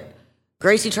 But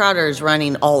Gracie Trotter is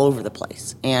running all over the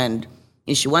place. And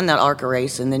she won that ARCA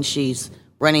race, and then she's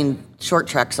running short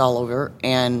tracks all over.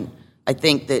 And I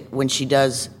think that when she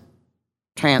does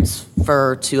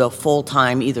transfer to a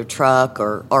full-time either truck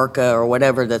or ARCA or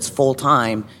whatever that's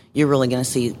full-time, you're really going to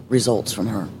see results from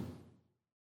her.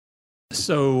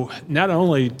 So not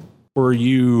only were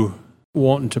you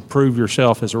wanting to prove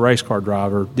yourself as a race car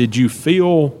driver, did you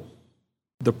feel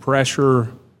the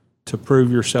pressure to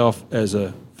prove yourself as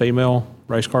a female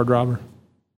race car driver?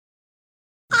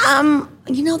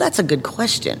 You know, that's a good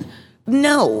question.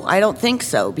 No, I don't think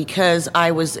so, because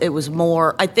it was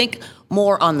more, I think,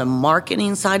 more on the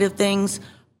marketing side of things.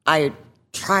 I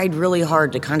tried really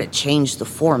hard to kind of change the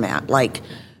format. Like,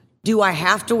 do I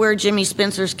have to wear Jimmy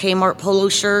Spencer's Kmart polo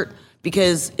shirt?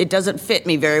 Because it doesn't fit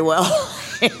me very well.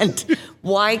 And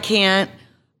why can't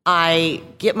I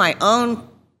get my own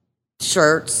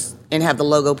shirts and have the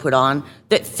logo put on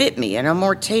that fit me and are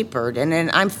more tapered, and then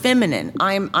I'm feminine.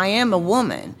 I am a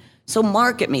woman. So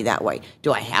market me that way.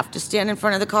 Do I have to stand in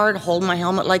front of the car and hold my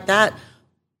helmet like that?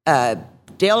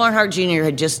 Dale Earnhardt Jr.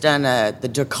 had just done the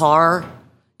Dakar,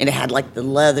 and it had like the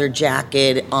leather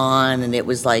jacket on, and it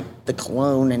was like the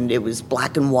cologne, and it was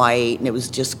black and white, and it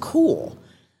was just cool.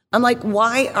 I'm like,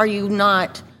 why are you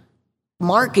not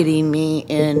marketing me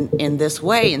in this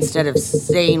way instead of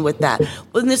staying with that?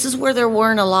 Well, this is where there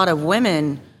weren't a lot of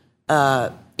women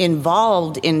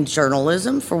involved in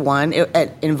journalism, for one,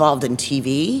 involved in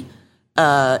TV.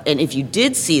 And if you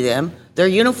did see them, their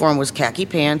uniform was khaki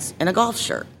pants and a golf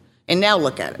shirt. And now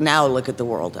look at it. Now look at the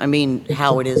world. I mean,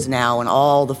 how it is now, and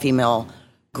all the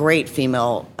great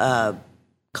female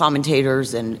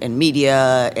commentators and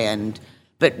media.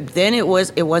 But then it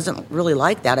wasn't really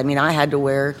like that. I mean, I had to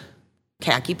wear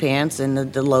khaki pants and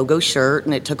the logo shirt,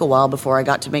 and it took a while before I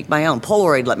got to make my own.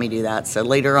 Polaroid let me do that, so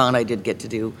later on I did get to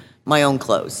do my own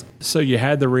clothes. So you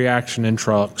had the reaction in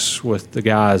trucks with the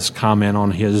guys comment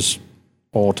on his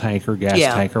oil tank or gas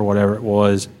tank or whatever it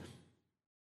was.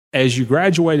 As you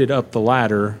graduated up the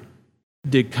ladder,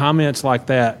 did comments like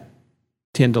that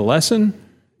tend to lessen,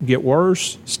 get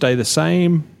worse, stay the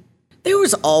same? There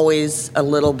was always a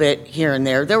little bit here and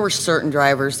there. There were certain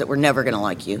drivers that were never going to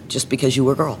like you just because you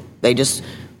were a girl. They just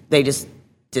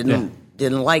didn't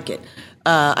like it.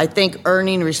 I think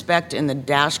earning respect in the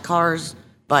dash cars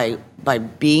by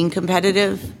being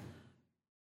competitive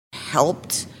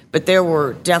helped, but there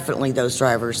were definitely those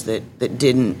drivers that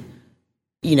didn't,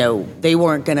 you know, they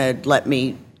weren't going to let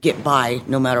me get by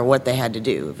no matter what they had to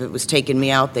do. If it was taking me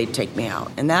out, they'd take me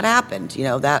out. And that happened, you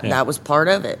know, that was part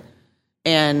of it.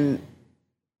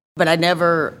 But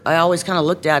I always kind of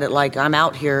looked at it like I'm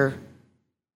out here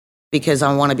because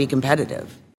I want to be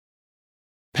competitive.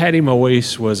 Patty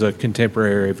Moise was a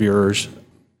contemporary of yours.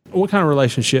 What kind of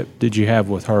relationship did you have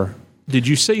with her? Did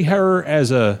you see her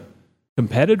as a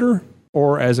competitor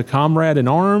or as a comrade in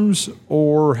arms,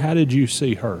 or how did you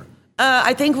see her?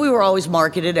 I think we were always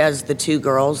marketed as the two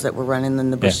girls that were running in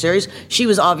the Busch Series. She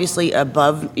was obviously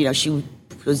above, you know, she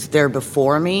was there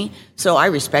before me, so I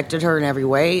respected her in every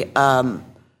way.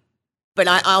 But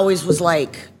I always was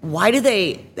like, why do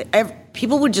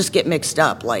people would just get mixed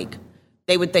up. Like,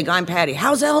 they would think, I'm Patty.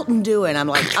 How's Elton doing? I'm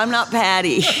like, I'm not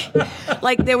Patty.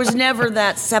 Like, there was never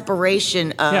that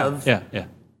separation of,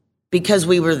 because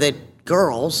we were the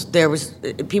girls,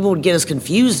 people would get us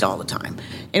confused all the time.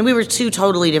 And we were two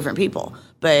totally different people.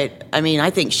 But, I mean, I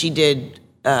think she did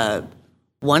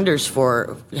wonders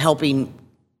for helping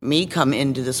me come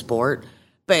into the sport.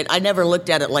 But I never looked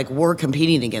at it like we're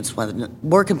competing against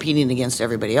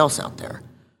everybody else out there.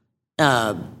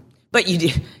 But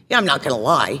I'm not going to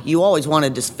lie. You always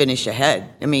wanted to finish ahead.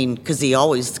 I mean, because you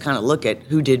always kind of look at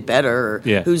who did better, or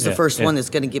who's the first one that's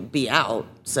going to be out.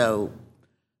 So,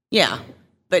 yeah.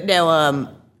 But no,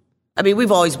 I mean,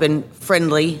 we've always been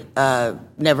friendly.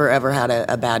 Never, ever had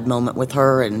a bad moment with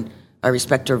her, and I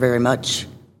respect her very much.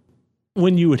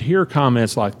 When you would hear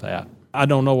comments like that, I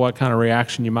don't know what kind of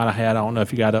reaction you might have had. I don't know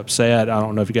if you got upset. I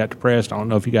don't know if you got depressed. I don't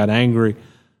know if you got angry.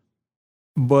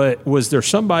 But was there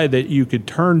somebody that you could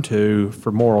turn to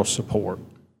for moral support?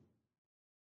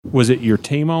 Was it your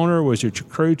team owner? Was it your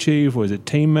crew chief? Was it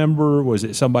team member? Was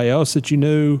it somebody else that you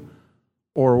knew?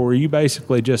 or were you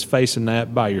basically just facing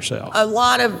that by yourself? A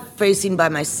lot of facing by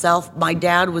myself. My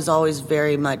dad was always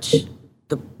very much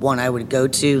the one I would go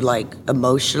to, like,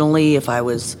 emotionally, if I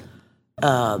was,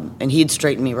 and he'd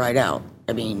straighten me right out.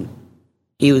 I mean,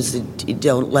 he was,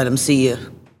 don't let him see you.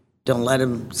 Don't let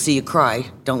him see you cry.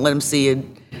 Don't let him see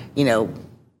you, you know.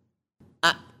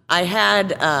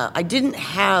 I didn't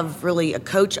have really a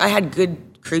coach. I had good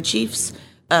crew chiefs.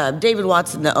 David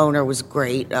Watson, the owner, was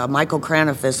great. Michael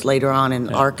Cranifus later on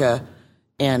in ARCA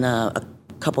and a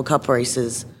couple cup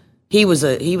races. He was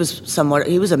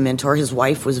a mentor. His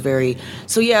wife was very,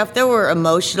 so yeah, if there were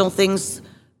emotional things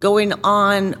going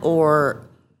on or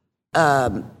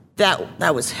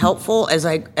that was helpful as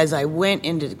I went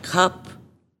into the cup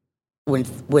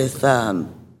with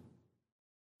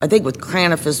I think with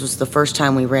Cranifus was the first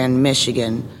time we ran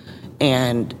Michigan,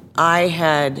 and I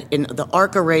had, in the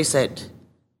ARCA race at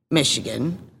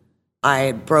Michigan, I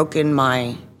had broken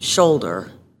my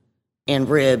shoulder and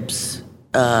ribs.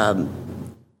 I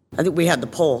think we had the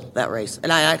pole that race,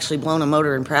 and I actually blown a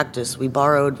motor in practice. We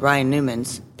borrowed Ryan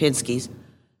Newman's Penske's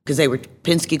because they were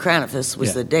Penske Cranifus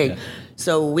was the day. Yeah.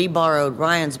 So we borrowed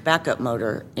Ryan's backup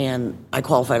motor, and I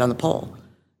qualified on the pole.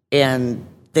 And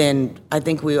then I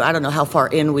think I don't know how far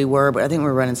in we were, but I think we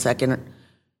were running second,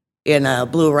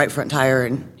 and blew a right front tire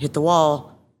and hit the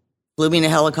wall. Flew me in a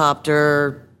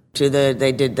helicopter to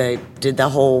they did the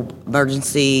whole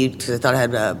emergency because I thought I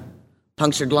had a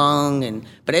punctured lung,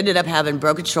 but I ended up having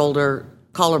broken shoulder,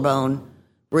 collarbone,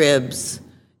 ribs,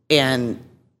 and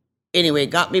anyway,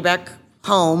 got me back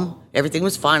home. Everything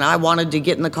was fine. I wanted to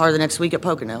get in the car the next week at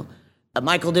Pocono.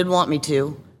 Michael didn't want me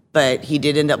to, but he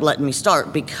did end up letting me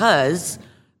start because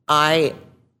I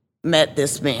met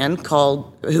this man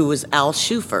who was Al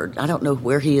Shuford. I don't know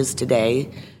where he is today.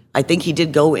 I think he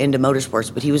did go into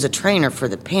motorsports, but he was a trainer for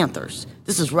the Panthers.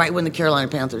 This is right when the Carolina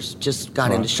Panthers just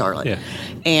got into Charlotte. Yeah.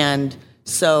 And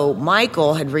so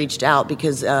Michael had reached out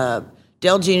because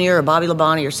Dale Jr. or Bobby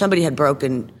Labonte or somebody had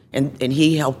broken, and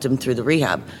he helped him through the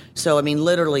rehab. So, I mean,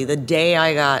 literally the day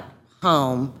I got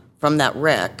home from that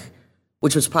wreck,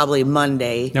 which was probably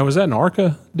Monday. Now, was that an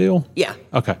ARCA deal? Yeah.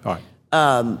 Okay, all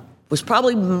right. Was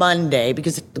probably Monday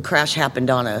because the crash happened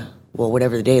on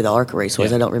whatever the day of the ARCA race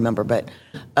was, I don't remember. But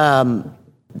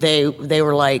they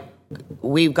were like,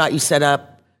 we've got you set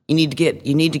up. You need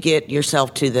to get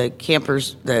yourself to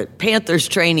the Panthers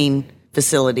training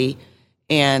facility.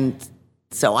 And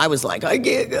so I was like, I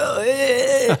can't go.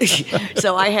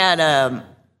 So I had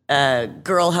a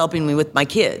girl helping me with my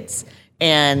kids,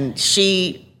 and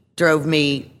she drove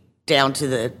me down to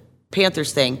the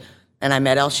Panthers thing, and I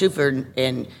met Al Shuford,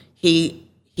 and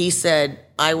he said,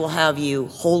 I will have you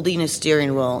holding a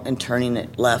steering wheel and turning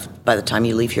it left by the time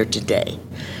you leave here today.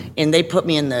 And they put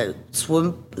me in the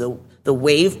the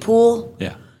wave pool,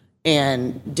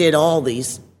 and did all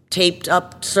these, taped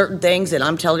up certain things, and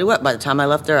I'm telling you what, by the time I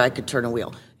left there, I could turn a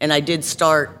wheel. And I did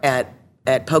start at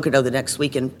Pocono the next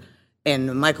week,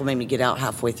 and Michael made me get out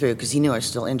halfway through because he knew I was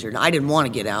still injured. I didn't want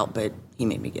to get out, but he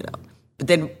made me get out. But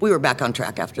then we were back on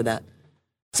track after that.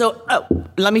 So,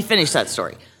 let me finish that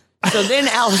story. So then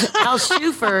Al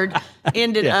Shuford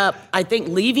ended up, I think,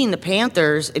 leaving the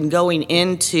Panthers and going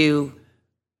into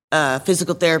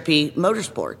physical therapy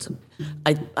motorsports.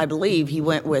 I believe he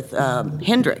went with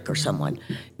Hendrick or someone.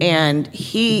 And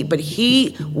he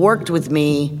worked with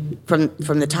me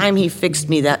from the time he fixed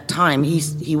me that time.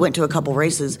 He went to a couple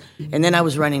races, and then I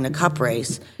was running a cup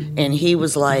race, and he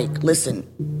was like, listen,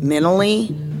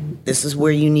 mentally, this is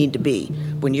where you need to be.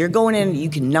 When you're going in, you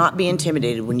cannot be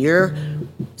intimidated.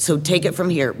 So take it from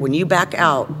here. When you back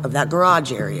out of that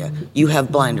garage area, you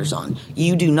have blinders on.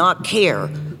 You do not care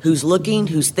who's looking,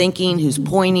 who's thinking, who's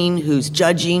pointing, who's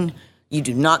judging. You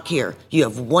do not care. You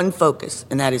have one focus,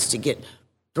 and that is to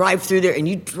drive through there, and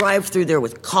you drive through there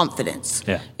with confidence.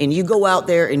 Yeah. And you go out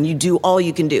there and you do all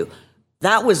you can do.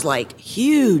 That was like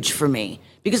huge for me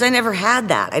because I never had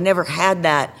that. I never had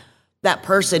that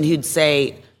person who'd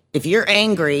say, if you're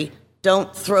angry,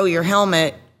 don't throw your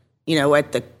helmet,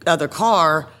 at the other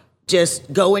car,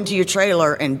 just go into your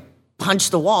trailer and punch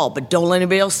the wall, but don't let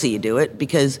anybody else see you do it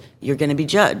because you're going to be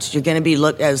judged. You're going to be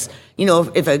looked as,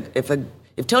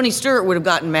 if Tony Stewart would have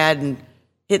gotten mad and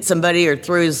hit somebody or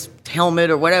threw his helmet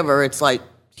or whatever, it's like,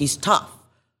 he's tough.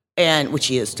 Which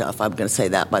he is tough. I'm going to say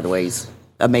that, by the way, he's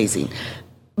amazing.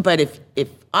 But if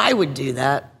I would do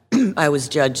that, I was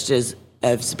judged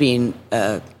as being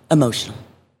emotional.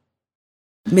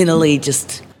 Mentally,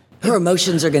 just her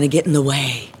emotions are going to get in the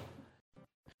way.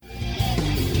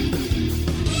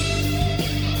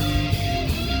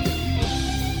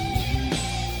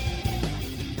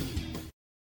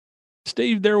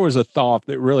 Steve, there was a thought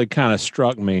that really kind of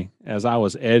struck me as I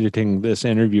was editing this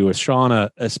interview with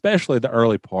Shawna, especially the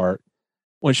early part.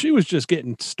 When she was just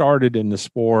getting started in the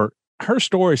sport, her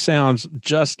story sounds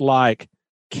just like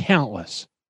countless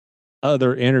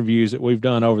other interviews that we've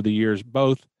done over the years,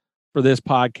 both for this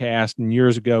podcast and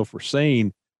years ago for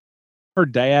Scene. Her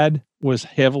dad was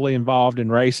heavily involved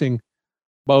in racing,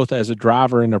 both as a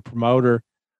driver and a promoter.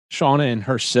 Shawna and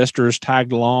her sisters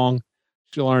tagged along.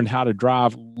 She learned how to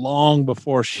drive long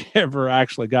before she ever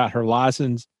actually got her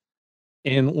license.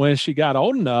 And when she got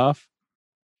old enough,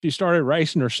 she started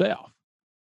racing herself.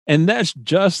 And that's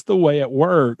just the way it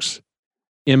works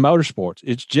in motorsports.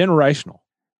 It's generational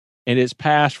and it's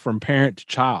passed from parent to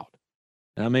child.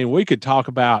 And I mean, we could talk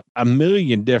about a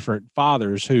million different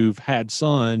fathers who've had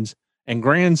sons and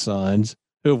grandsons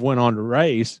who have went on to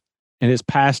race, and it's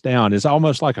passed down. It's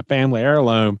almost like a family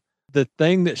heirloom. The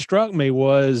thing that struck me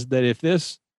was that if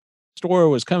this story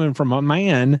was coming from a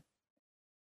man,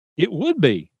 it would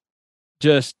be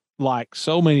just like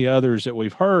so many others that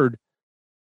we've heard.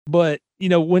 But, you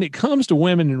know, when it comes to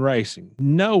women in racing,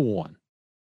 no one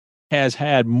has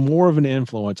had more of an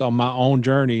influence on my own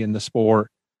journey in the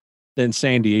sport than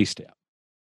Sandy Estep,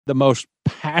 the most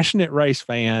passionate race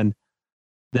fan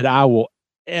that I will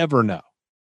ever know.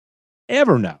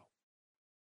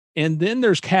 And then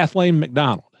there's Kathleen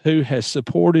McDonald, who has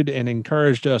supported and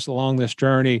encouraged us along this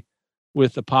journey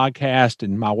with the podcast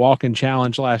and my walk-in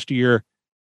challenge last year.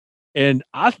 And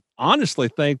I honestly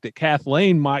think that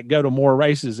Kathleen might go to more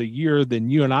races a year than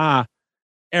you and I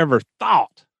ever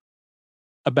thought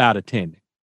about attending.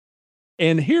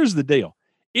 And here's the deal.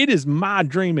 It is my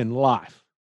dream in life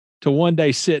to one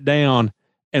day sit down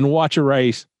and watch a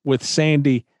race with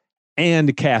Sandy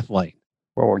and Kathleen.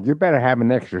 Well, you better have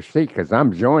an extra seat because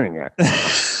I'm joining it.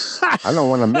 I don't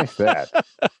want to miss that.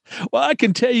 Well, I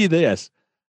can tell you this.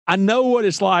 I know what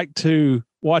it's like to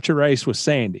watch a race with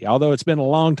Sandy, although it's been a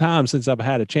long time since I've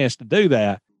had a chance to do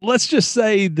that. Let's just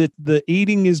say that the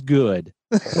eating is good.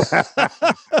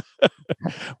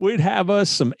 We'd have us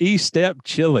some E-Step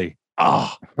chili.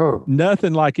 Oh,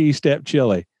 nothing like E-Step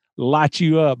chili. Light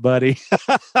you up, buddy.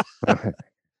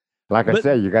 Like I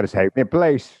said, you got to take me a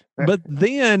place. But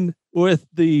then with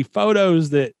the photos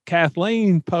that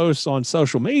Kathleen posts on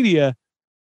social media,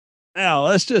 now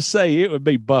let's just say it would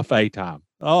be buffet time.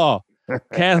 Oh,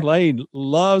 Kathleen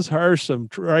loves her some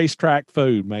racetrack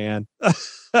food, man.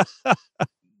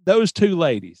 Those two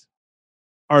ladies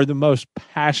are the most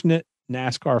passionate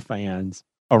NASCAR fans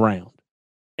around.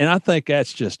 And I think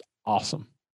that's just awesome.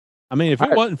 I mean, if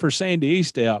it wasn't for Sandy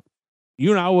Estep,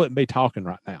 you and I wouldn't be talking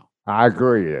right now. I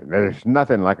agree. There's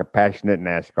nothing like a passionate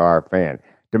NASCAR fan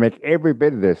to make every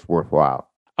bit of this worthwhile.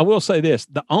 I will say this.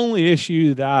 The only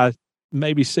issue that I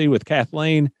maybe see with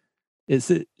Kathleen is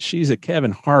that she's a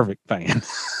Kevin Harvick fan.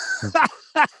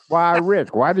 Why,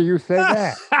 Rick? Why do you say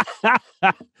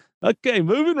that? Okay,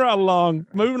 moving right along.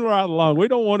 We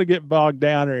don't want to get bogged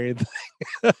down or anything.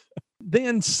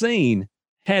 Then Scene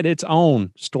had its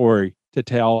own story to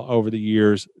tell over the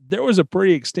years. There was a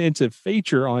pretty extensive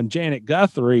feature on Janet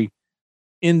Guthrie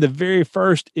in the very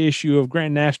first issue of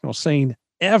Grand National Scene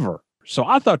ever. So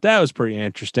I thought that was pretty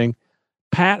interesting.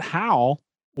 Pat Howell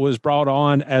was brought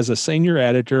on as a senior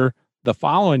editor the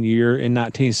following year in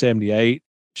 1978.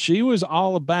 She was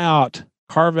all about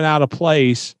carving out a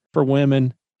place for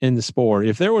women in the sport.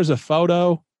 If there was a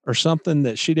photo or something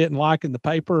that she didn't like in the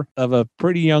paper of a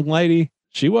pretty young lady,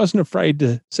 she wasn't afraid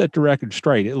to set the record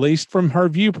straight, at least from her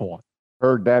viewpoint.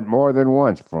 Heard that more than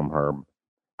once from her.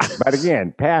 But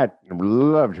again, Pat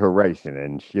loved her racing,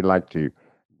 and she liked to,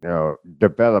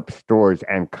 develop stories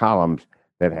and columns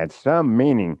that had some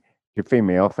meaning to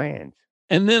female fans.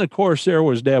 And then, of course, there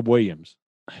was Deb Williams,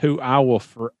 who I will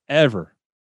forever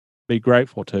be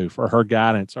grateful to for her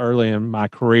guidance early in my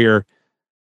career.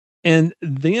 And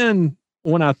then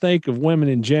when I think of women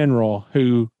in general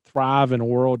who thrive in a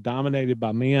world dominated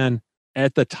by men,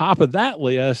 at the top of that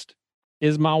list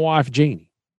is my wife, Jeannie.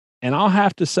 And I'll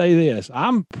have to say this,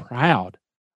 I'm proud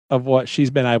of what she's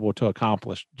been able to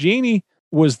accomplish. Jeannie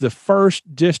was the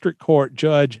first district court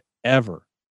judge ever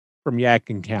from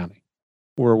Yadkin County,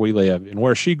 where we live and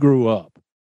where she grew up.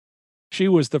 She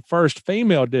was the first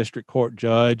female district court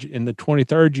judge in the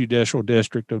 23rd Judicial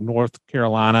District of North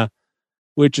Carolina,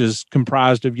 which is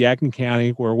comprised of Yadkin County,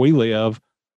 where we live,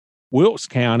 Wilkes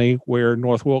County, where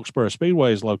North Wilkesboro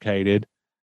Speedway is located,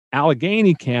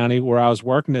 Allegheny County, where I was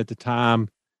working at the time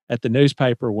at the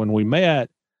newspaper when we met,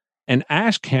 and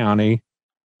Ashe County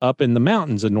up in the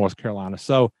mountains of North Carolina.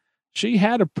 So she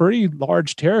had a pretty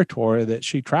large territory that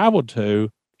she traveled to.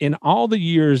 In all the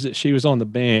years that she was on the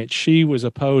bench, she was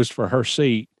opposed for her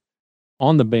seat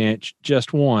on the bench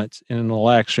just once in an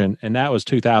election, and that was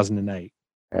 2008.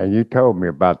 And you told me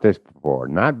about this before.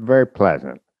 Not very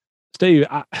pleasant. Steve,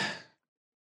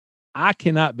 I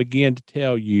cannot begin to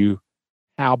tell you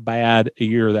how bad a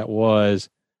year that was.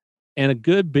 And a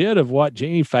good bit of what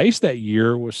Jeannie faced that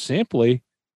year was simply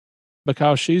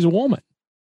because she's a woman.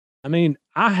 I mean,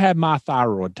 I had my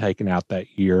thyroid taken out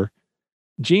that year.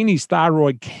 Jeannie's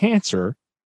thyroid cancer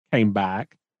came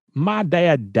back. My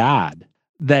dad died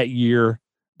that year.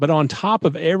 But on top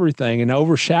of everything and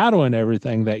overshadowing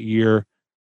everything that year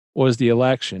was the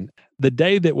election. The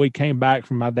day that we came back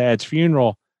from my dad's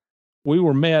funeral, we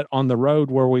were met on the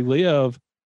road where we live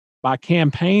by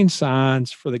campaign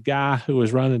signs for the guy who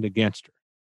was running against her.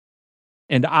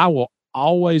 And I will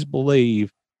always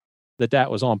believe that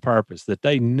that was on purpose, that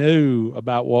they knew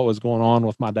about what was going on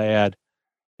with my dad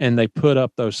and they put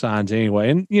up those signs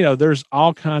anyway. And, you know, there's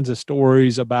all kinds of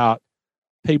stories about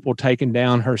people taking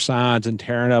down her signs and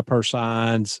tearing up her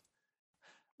signs.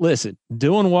 Listen,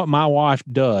 doing what my wife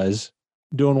does,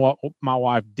 doing what my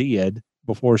wife did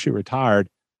before she retired,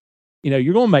 you know,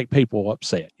 you're going to make people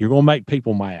upset. You're going to make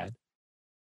people mad,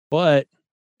 but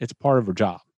it's part of her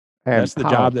job. And that's the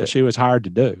job that she was hired to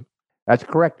do. That's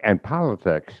correct. And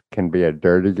politics can be a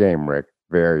dirty game, Rick.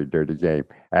 Very dirty game,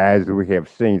 as we have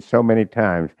seen so many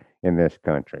times in this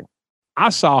country. I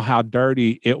saw how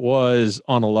dirty it was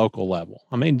on a local level.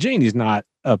 I mean, Jeannie's not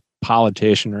a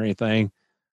politician or anything,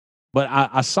 but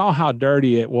I saw how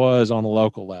dirty it was on a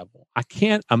local level. I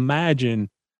can't imagine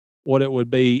what it would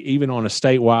be even on a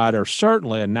statewide or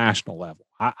certainly a national level.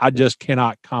 I just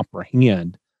cannot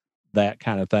comprehend that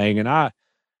kind of thing. And I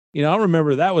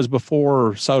remember that was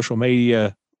before social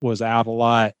media was out a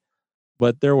lot,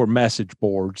 but there were message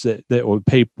boards that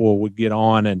people would get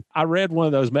on. And I read one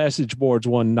of those message boards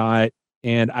one night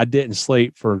and I didn't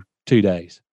sleep for 2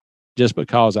 days just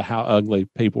because of how ugly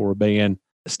people were being.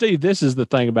 Steve, this is the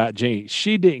thing about Jeannie.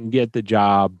 She didn't get the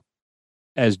job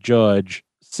as judge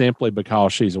simply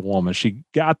because she's a woman. She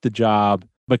got the job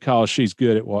because she's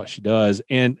good at what she does.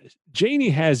 And Jeannie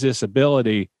has this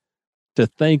ability to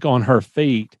think on her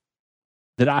feet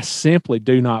that I simply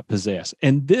do not possess.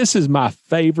 And this is my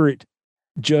favorite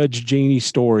Judge Jeannie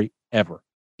story ever.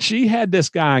 She had this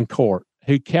guy in court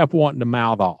who kept wanting to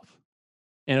mouth off.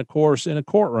 And of course, in a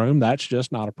courtroom, that's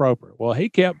just not appropriate. Well, he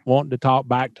kept wanting to talk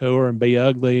back to her and be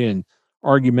ugly and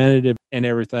argumentative and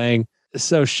everything.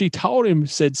 So she told him,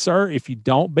 said, "Sir, if you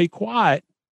don't be quiet,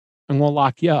 I'm going to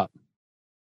lock you up."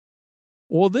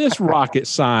 Well, this rocket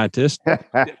scientist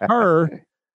hit her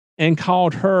and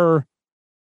called her,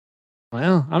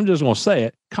 well, I'm just going to say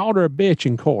it, called her a bitch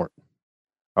in court.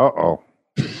 Uh-oh.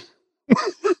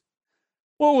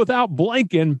 Well, without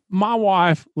blinking, my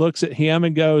wife looks at him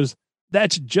and goes,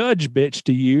 "That's judge bitch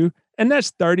to you, and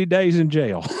that's 30 days in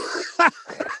jail."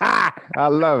 I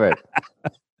love it.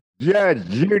 Judge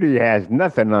Judy has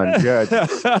nothing on Judge.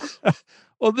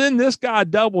 Well, then this guy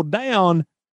doubled down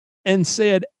and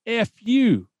said, "F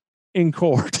you," in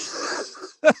court.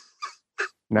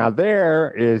 Now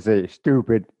there is a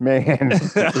stupid man.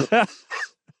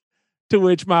 To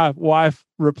which my wife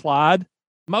replied,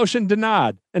 "Motion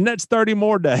denied, and that's 30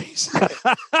 more days."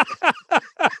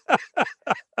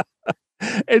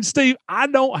 And Steve, I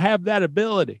don't have that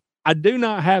ability. I do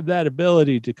not have that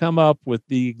ability to come up with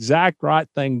the exact right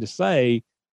thing to say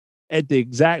at the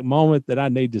exact moment that I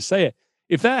need to say it.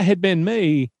 If that had been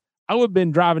me, I would have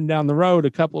been driving down the road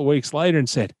a couple of weeks later and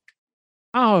said,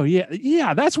 "Oh,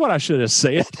 yeah, that's what I should have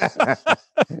said."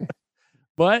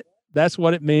 But that's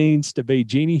what it means to be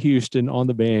Jeannie Houston on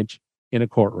the bench in a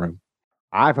courtroom.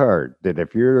 I've heard that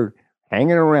if you're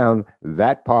hanging around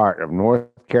that part of North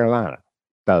Carolina,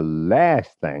 the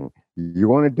last thing you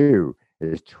want to do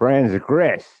is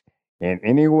transgress in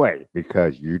any way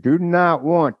because you do not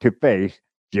want to face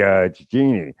Judge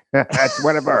Jeannie. That's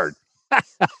what I've heard.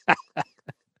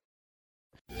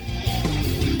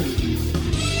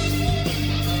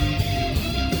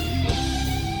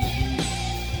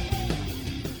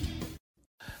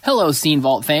 Hello, Scene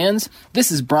Vault fans.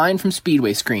 This is Brian from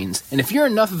Speedway Screens, and if you're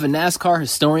enough of a NASCAR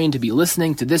historian to be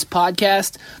listening to this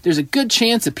podcast, there's a good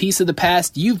chance a piece of the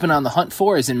past you've been on the hunt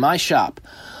for is in my shop.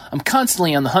 I'm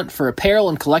constantly on the hunt for apparel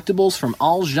and collectibles from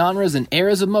all genres and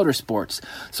eras of motorsports,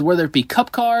 so whether it be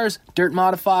cup cars, dirt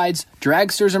modifieds,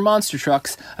 dragsters, or monster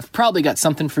trucks, I've probably got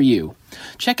something for you.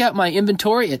 Check out my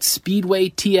inventory at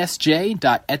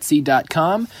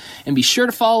speedwaytsj.etsy.com and be sure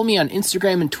to follow me on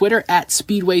Instagram and Twitter at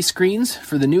Speedway Screens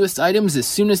for the newest items as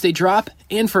soon as they drop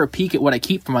and for a peek at what I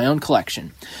keep for my own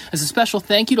collection. As a special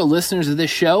thank you to listeners of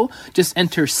this show, just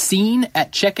enter SCENE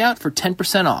at checkout for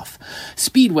 10% off.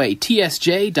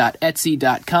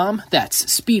 speedwaytsj.etsy.com. That's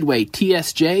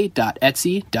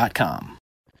speedwaytsj.etsy.com.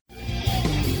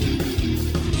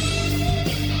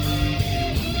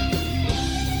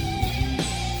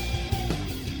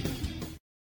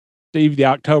 Steve, the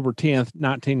October 10th,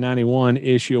 1991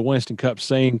 issue of Winston Cup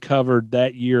Scene covered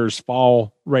that year's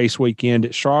fall race weekend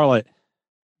at Charlotte.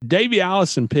 Davey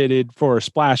Allison pitted for a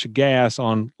splash of gas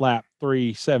on lap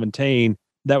 317.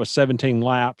 That was 17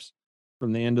 laps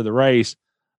from the end of the race.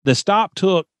 The stop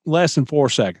took less than 4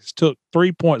 seconds, took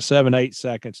 3.78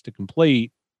 seconds to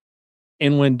complete.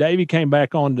 And when Davey came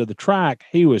back onto the track,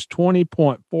 he was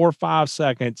 20.45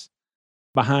 seconds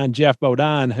behind Jeff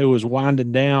Bodine, who was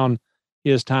winding down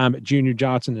his time at Junior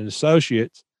Johnson and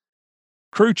Associates.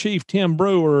 Crew chief Tim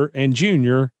Brewer and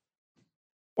Junior,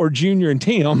 or Junior and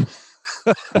Tim,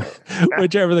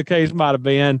 whichever the case might have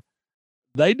been,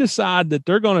 they decide that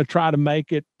they're going to try to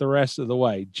make it the rest of the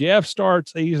way. Jeff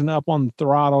starts easing up on the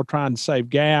throttle, trying to save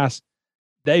gas.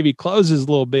 Davey closes a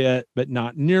little bit, but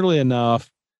not nearly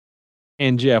enough,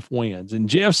 and Jeff wins. And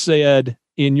Jeff said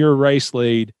in your race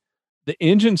lead, the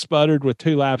engine sputtered with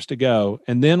 2 laps to go,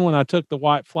 and then when I took the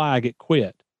white flag, it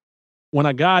quit. When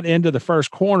I got into the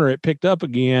first corner, it picked up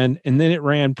again, and then it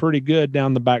ran pretty good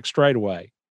down the back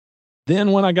straightaway.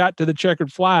 Then when I got to the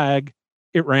checkered flag,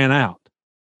 it ran out.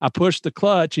 I pushed the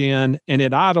clutch in, and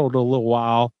it idled a little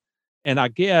while, and I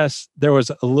guess there was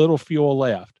a little fuel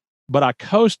left. But I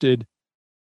coasted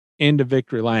into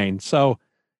victory lane. So,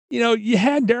 you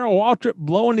had Darrell Waltrip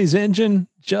blowing his engine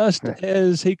just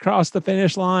as he crossed the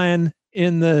finish line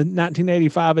in the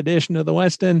 1985 edition of the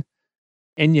Winston.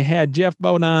 And you had Jeff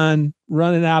Bodine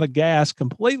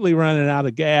completely running out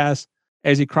of gas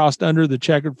as he crossed under the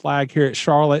checkered flag here at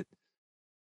Charlotte.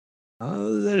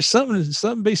 There's something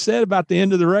to be said about the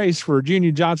end of the race for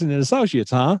Junior Johnson and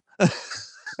Associates, huh?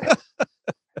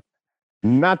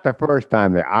 Not the first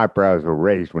time the eyebrows were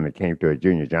raised when it came to a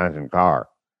Junior Johnson car.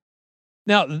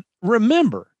 Now,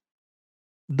 remember,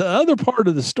 the other part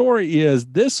of the story is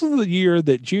this was the year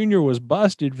that Junior was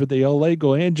busted for the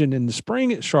illegal engine in the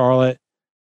spring at Charlotte,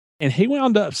 and he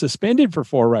wound up suspended for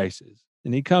 4 races.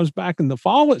 And he comes back in the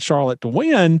fall at Charlotte to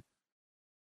win.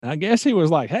 And I guess he was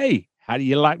like, hey, how do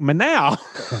you like me now?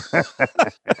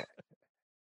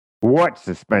 What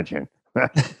suspension?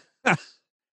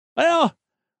 Well,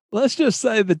 let's just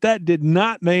say that did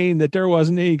not mean that there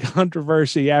wasn't any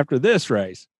controversy after this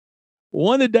race.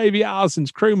 One of Davey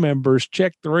Allison's crew members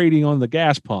checked the reading on the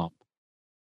gas pump.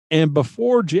 And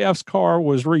before Jeff's car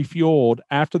was refueled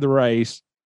after the race,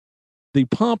 the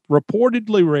pump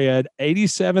reportedly read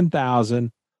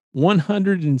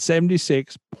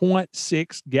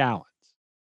 87,176.6 gallons.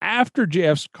 After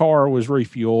Jeff's car was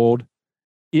refueled,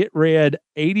 it read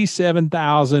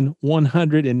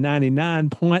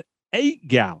 87,199.8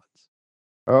 gallons.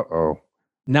 Uh-oh.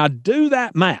 Now do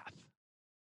that math.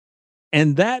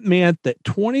 And that meant that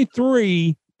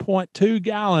 23.2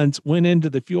 gallons went into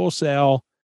the fuel cell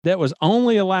that was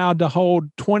only allowed to hold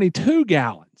 22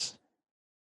 gallons.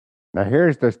 Now,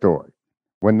 here's the story.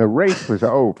 When the race was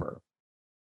over,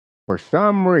 for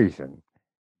some reason,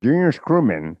 Junior's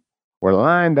crewmen were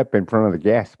lined up in front of the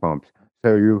gas pumps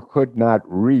so you could not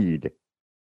read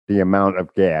the amount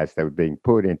of gas that was being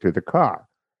put into the car.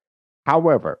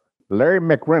 However, Larry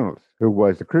McReynolds, who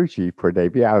was the crew chief for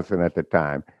Davey Allison at the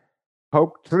time,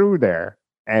 poked through there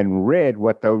and read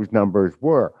what those numbers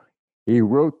were. He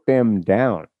wrote them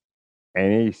down,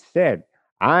 and he said,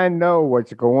 I know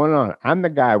what's going on. I'm the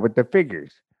guy with the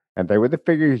figures, and they were the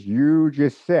figures you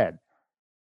just said.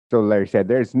 So Larry said,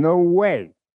 there's no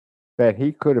way that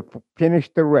he could have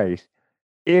finished the race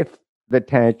if the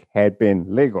tank had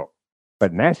been legal.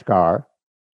 But NASCAR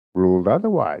ruled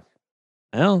otherwise.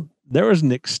 Well, there was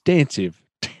an extensive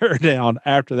teardown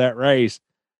after that race.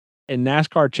 And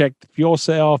NASCAR checked the fuel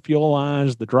cell, fuel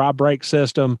lines, the dry brake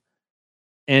system,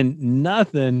 and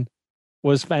nothing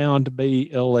was found to be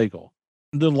illegal.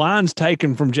 The lines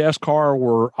taken from Jeff's car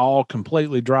were all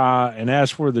completely dry. And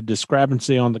as for the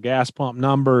discrepancy on the gas pump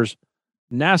numbers,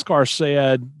 NASCAR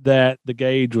said that the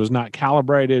gauge was not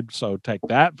calibrated. So take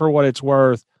that for what it's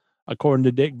worth. According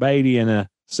to Dick Beatty in a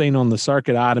Scene on the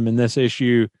Circuit item in this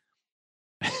issue,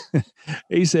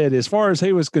 he said, as far as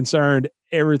he was concerned,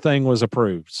 everything was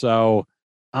approved. So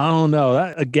I don't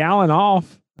know, a gallon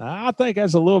off, I think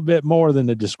that's a little bit more than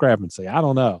the discrepancy. I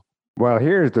don't know. Well,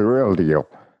 here's the real deal.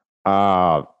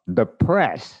 The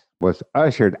press was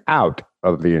ushered out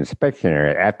of the inspection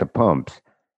area at the pumps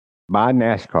by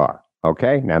NASCAR.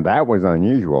 Okay, now that was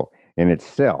unusual in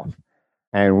itself.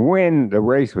 And when the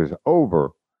race was over,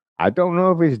 I don't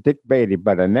know if it's Dick Beatty,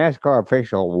 but a NASCAR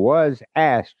official was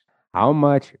asked how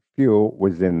much fuel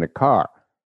was in the car.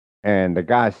 And the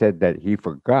guy said that he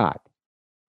forgot,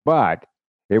 but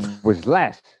it was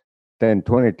less than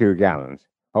 22 gallons.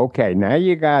 Okay, now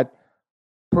you got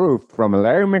proof from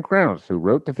Larry McReynolds, who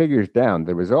wrote the figures down.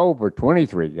 There was over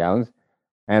 23 gallons,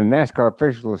 and NASCAR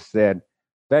officials said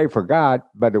they forgot,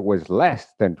 but it was less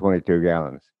than 22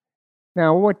 gallons.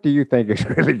 Now, what do you think is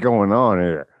really going on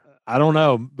here? I don't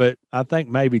know, but I think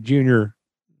maybe Junior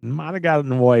might have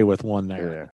gotten away with one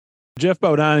there. Yeah. Jeff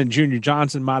Bodine and Junior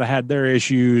Johnson might have had their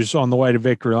issues on the way to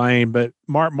Victory Lane, but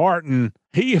Mark Martin,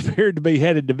 he appeared to be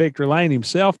headed to Victory Lane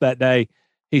himself that day.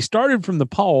 He started from the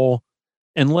pole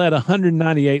and led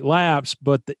 198 laps,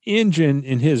 but the engine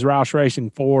in his Roush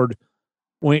Racing Ford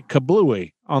went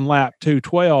kablooey on lap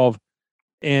 212,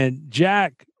 and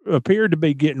Jack appeared to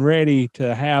be getting ready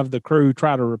to have the crew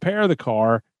try to repair the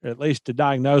car, or at least to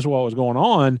diagnose what was going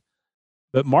on.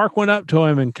 But Mark went up to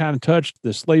him and kind of touched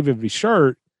the sleeve of his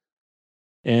shirt.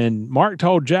 And Mark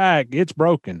told Jack, it's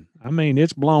broken. I mean,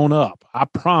 it's blown up. I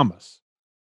promise.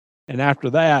 And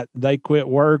after that, they quit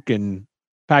work and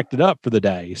packed it up for the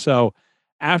day. So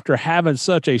after having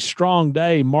such a strong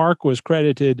day, Mark was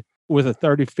credited with a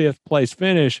 35th place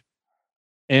finish.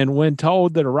 And when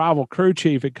told that a rival crew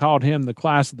chief had called him the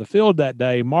class of the field that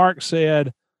day, Mark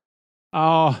said,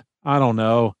 "Oh, I don't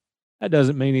know. That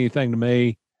doesn't mean anything to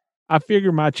me. I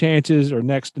figure my chances are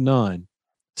next to none.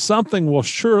 Something will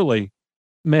surely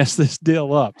mess this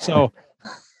deal up." So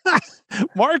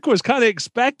Mark was kind of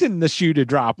expecting the shoe to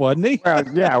drop, wasn't he? Well,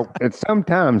 yeah. It's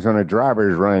sometimes when a driver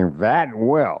is running that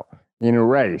well in a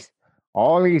race,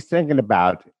 all he's thinking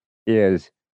about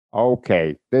is,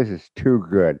 okay, this is too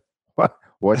good.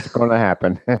 What's going to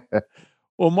happen?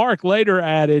 Well, Mark later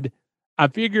added, "I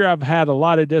figure I've had a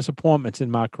lot of disappointments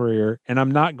in my career, and I'm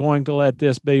not going to let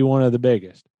this be one of the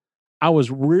biggest. I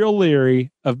was real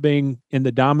leery of being in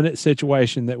the dominant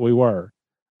situation that we were.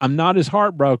 I'm not as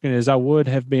heartbroken as I would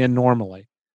have been normally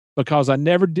because I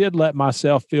never did let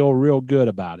myself feel real good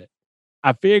about it.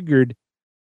 I figured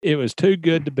it was too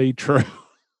good to be true."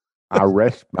 I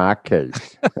rest my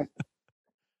case.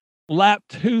 Lap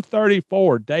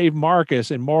 234, Dave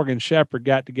Marcus and Morgan Shepherd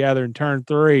got together in turn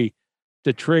 3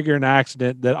 to trigger an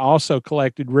accident that also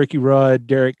collected Ricky Rudd,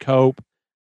 Derek Cope,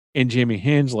 and Jimmy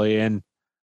Hensley. And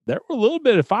there were a little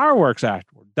bit of fireworks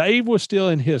afterward. Dave was still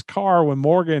in his car when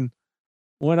Morgan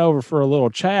went over for a little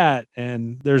chat,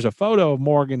 and there's a photo of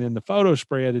Morgan in the photo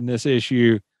spread in this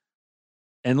issue.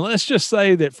 And let's just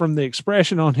say that from the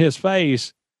expression on his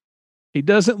face, he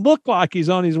doesn't look like he's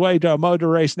on his way to a motor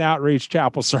racing outreach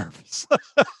chapel service.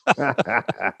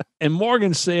 And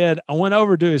Morgan said, "I went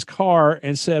over to his car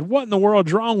and said, 'What in the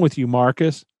world's wrong with you,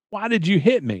 Marcus? Why did you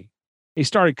hit me?' He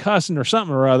started cussing or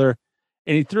something or other,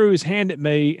 and he threw his hand at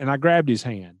me, and I grabbed his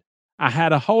hand. I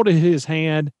had a hold of his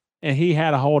hand, and he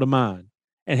had a hold of mine,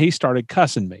 and he started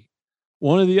cussing me.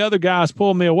 One of the other guys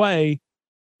pulled me away,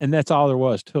 and that's all there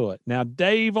was to it." Now,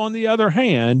 Dave, on the other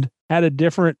hand, had a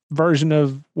different version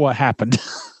of what happened.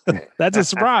 That's a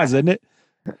surprise, isn't it?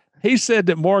 He said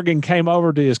that Morgan came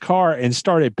over to his car and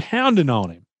started pounding on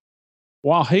him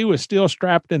while he was still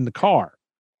strapped in the car.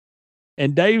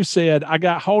 And Dave said, "I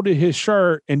got hold of his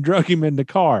shirt and drug him in the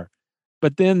car,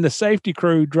 but then the safety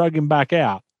crew drug him back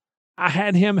out. I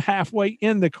had him halfway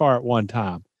in the car at one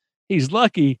time. He's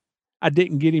lucky I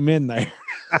didn't get him in there."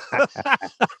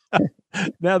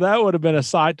 Now, that would have been a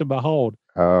sight to behold.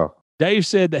 Oh. Dave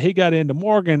said that he got into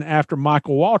Morgan after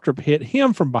Michael Waltrip hit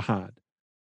him from behind,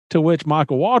 to which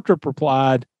Michael Waltrip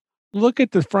replied, "Look at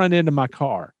the front end of my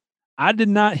car. I did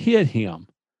not hit him.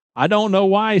 I don't know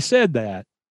why he said that,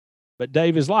 but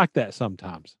Dave is like that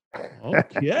sometimes."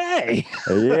 Okay.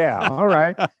 Yeah. All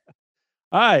right. All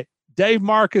right. Dave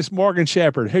Marcus, Morgan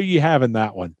Shepherd. Who you have in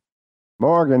that one?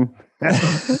 Morgan.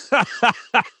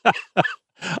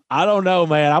 I don't know,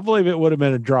 man. I believe it would have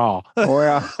been a draw.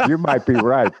 Well, you might be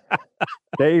right.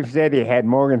 Dave said he had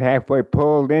Morgan halfway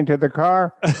pulled into the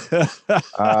car.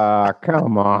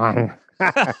 Come on.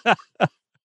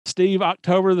 Steve,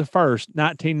 October the 1st,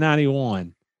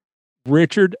 1991,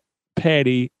 Richard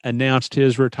Petty announced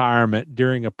his retirement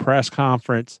during a press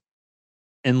conference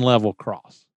in Level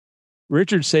Cross.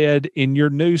 Richard said, "In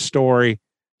your news story,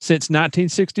 since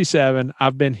 1967,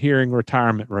 I've been hearing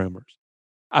retirement rumors.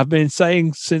 I've been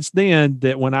saying since then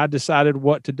that when I decided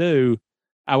what to do,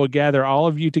 I would gather all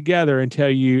of you together and tell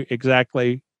you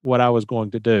exactly what I was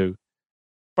going to do.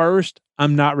 First,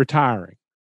 I'm not retiring.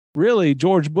 really,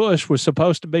 George Bush was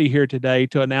supposed to be here today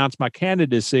to announce my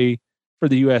candidacy for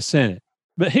the U.S. Senate,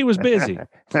 but he was busy.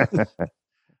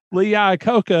 Lee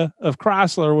Iacocca of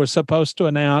Chrysler was supposed to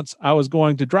announce I was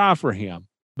going to drive for him,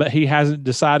 but he hasn't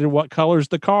decided what colors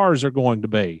the cars are going to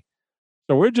be.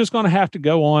 So we're just going to have to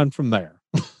go on from there.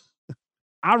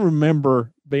 I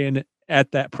remember being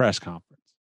at that press conference,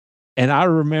 and I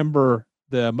remember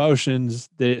the emotions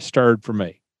that it stirred for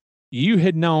me. You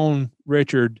had known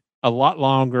Richard a lot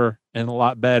longer and a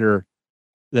lot better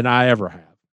than I ever have.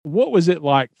 What was it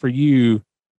like for you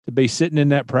to be sitting in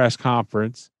that press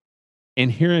conference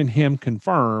and hearing him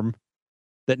confirm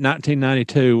that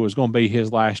 1992 was going to be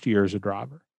his last year as a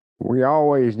driver? We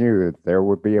always knew that there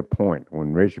would be a point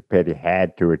when Richard Petty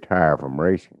had to retire from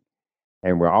racing.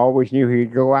 And we always knew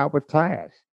he'd go out with class,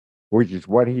 which is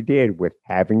what he did with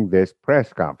having this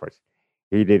press conference.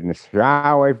 He didn't shy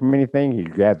away from anything. He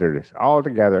gathered us all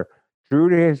together, true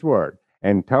to his word,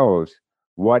 and told us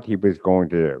what he was going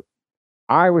to do.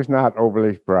 I was not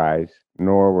overly surprised,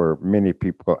 nor were many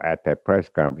people at that press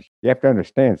conference. You have to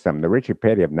understand something. The Richard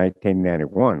Petty of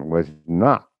 1991 was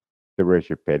not the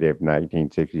Richard Petty of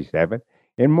 1967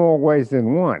 in more ways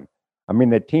than one. I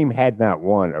mean, the team had not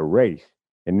won a race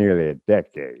in nearly a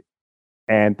decade.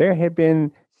 And there had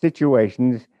been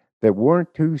situations that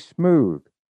weren't too smooth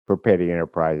for Petty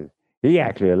Enterprises. He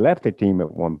actually left the team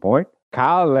at one point.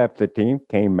 Kyle left the team,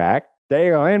 came back.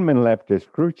 Dale Inman left as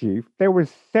crew chief. There were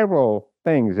several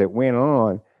things that went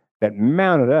on that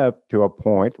mounted up to a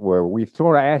point where we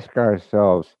sort of asked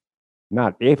ourselves,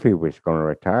 not if he was going to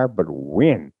retire, but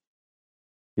when.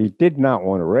 He did not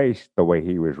want to race the way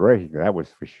he was racing, that was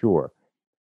for sure.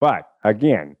 But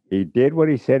again, he did what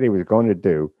he said he was going to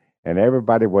do, and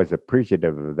everybody was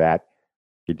appreciative of that.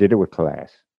 He did it with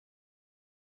class.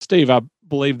 Steve, I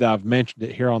believe that I've mentioned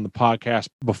it here on the podcast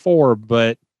before,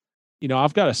 but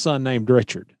I've got a son named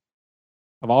Richard.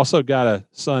 I've also got a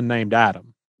son named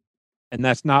Adam, and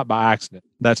that's not by accident.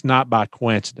 That's not by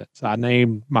coincidence. I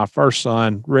named my first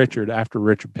son Richard after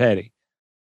Richard Petty.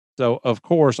 So, of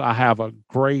course, I have a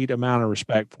great amount of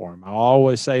respect for him. I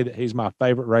always say that he's my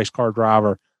favorite race car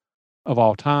driver of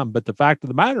all time. But the fact of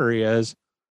the matter is,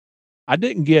 I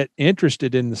didn't get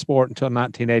interested in the sport until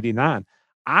 1989.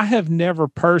 I have never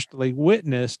personally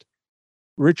witnessed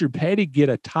Richard Petty get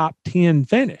a top 10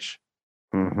 finish,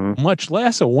 much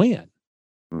less a win.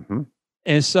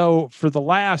 And so for the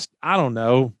last,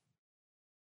 3,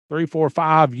 4,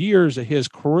 5 years of his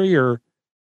career,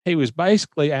 he was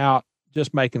basically out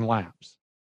just making laps.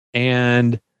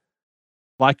 And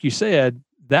like you said,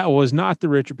 that was not the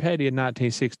Richard Petty in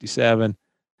 1967,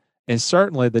 and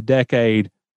certainly the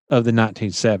decade of the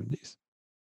 1970s.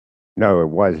 No, it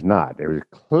was not. It was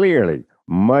clearly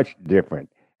much different,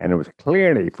 and it was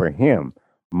clearly for him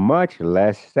much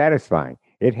less satisfying.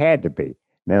 It had to be.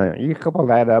 Now, you couple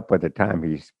that up with the time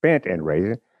he spent in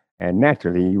racing, and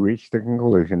naturally he reached the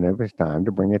conclusion it was time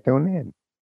to bring it to an end.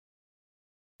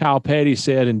 Kyle Petty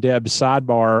said in Deb's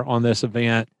sidebar on this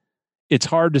event, it's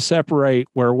hard to separate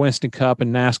where Winston Cup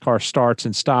and NASCAR starts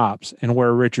and stops and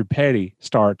where Richard Petty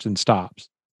starts and stops.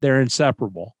 They're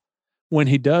inseparable. When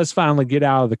he does finally get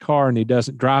out of the car and he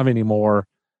doesn't drive anymore,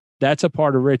 that's a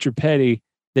part of Richard Petty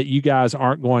that you guys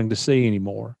aren't going to see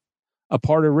anymore. A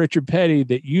part of Richard Petty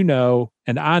that you know,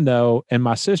 and I know, and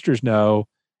my sisters know,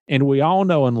 and we all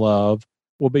know and love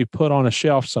will be put on a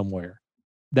shelf somewhere.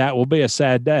 That will be a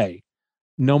sad day.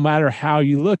 No matter how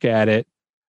you look at it,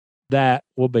 that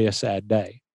will be a sad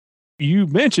day. You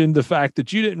mentioned the fact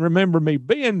that you didn't remember me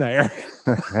being there,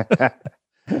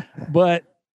 but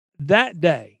that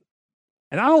day,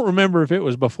 and I don't remember if it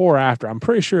was before or after, I'm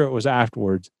pretty sure it was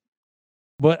afterwards,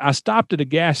 but I stopped at a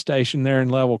gas station there in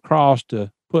Level Cross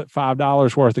to put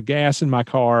 $5 worth of gas in my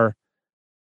car,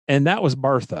 and that was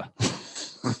Bertha.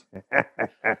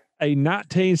 A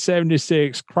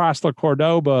 1976 Chrysler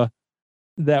Cordoba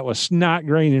that was snot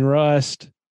green and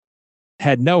rust,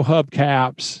 had no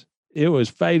hubcaps. It was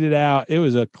faded out. It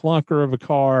was a clunker of a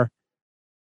car.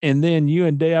 And then you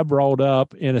and Deb rolled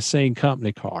up in a Scene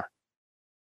Company car.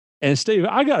 And Steve,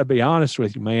 I got to be honest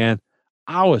with you, man.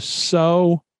 I was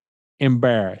so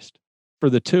embarrassed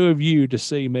for the two of you to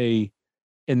see me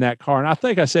in that car. And I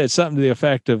think I said something to the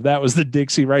effect of that was the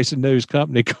Dixie Racing News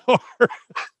Company car.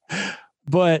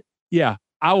 But yeah,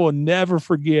 I will never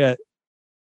forget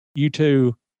you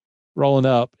two rolling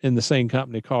up in the Scene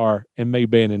Company car and me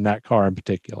being in that car in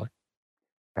particular.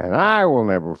 And I will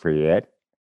never forget,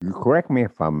 you correct me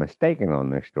if I'm mistaken on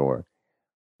this story,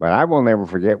 but I will never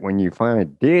forget when you finally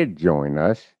did join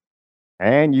us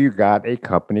and you got a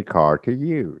company car to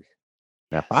use.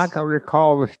 Now, if I can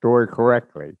recall the story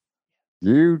correctly,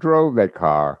 you drove that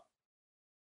car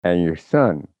and your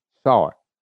son saw it.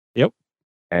 Yep.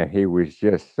 And he was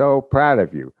just so proud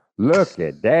of you. Look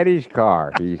at Daddy's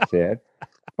car, he said.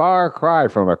 Far cry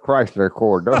from a Chrysler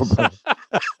Cordoba.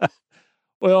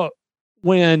 Well,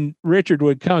 when Richard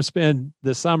would come spend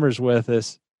the summers with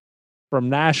us from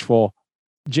Nashville,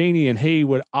 Jeannie and he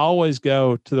would always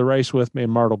go to the race with me in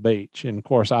Myrtle Beach. And of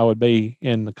course, I would be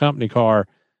in the company car.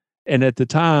 And at the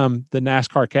time, the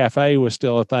NASCAR Cafe was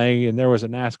still a thing. And there was a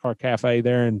NASCAR Cafe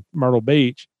there in Myrtle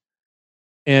Beach.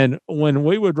 And when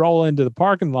we would roll into the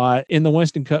parking lot in the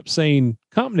Winston Cup Scene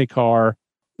company car,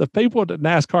 the people at the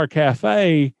NASCAR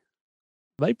Cafe,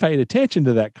 they paid attention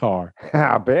to that car.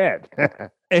 I bet.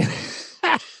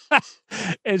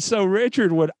 And so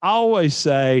Richard would always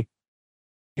say,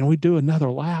 can we do another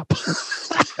lap?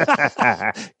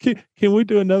 Can we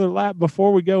do another lap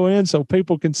before we go in so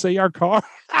people can see our car?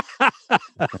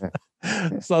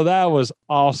 So that was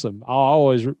awesome. I'll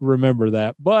always remember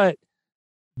that. But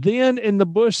then in the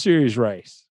Busch Series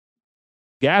race,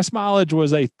 gas mileage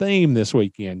was a theme this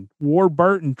weekend. Ward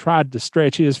Burton tried to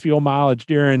stretch his fuel mileage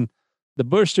during the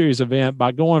Busch Series event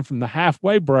by going from the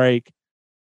halfway break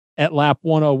at lap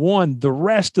 101 the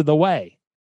rest of the way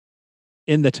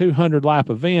in the 200 lap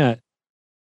event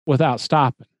without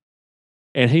stopping.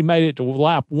 And he made it to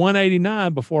lap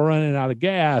 189 before running out of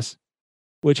gas,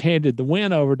 which handed the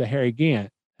win over to Harry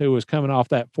Gant, who was coming off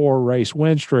that 4-race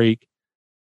win streak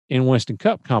in Winston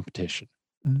Cup competition.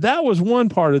 That was one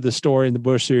part of the story in the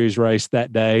Busch Series race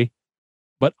that day.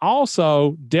 But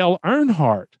also Dale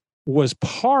Earnhardt was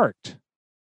parked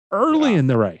early in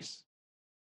the race.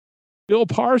 Bill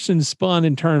Parsons spun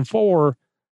in turn 4,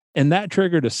 and that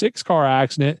triggered a 6-car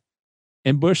accident.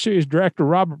 And Busch Series director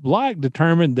Robert Black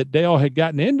determined that Dale had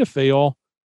gotten into Phil,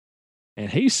 and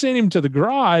he sent him to the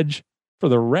garage for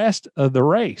the rest of the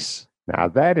race. Now,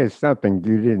 that is something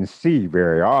you didn't see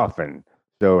very often.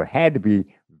 So it had to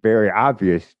be very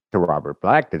obvious to Robert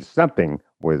Black that something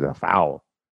was a foul.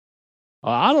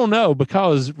 I don't know,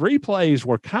 because replays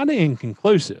were kind of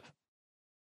inconclusive.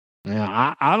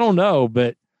 Now, I don't know,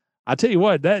 but I tell you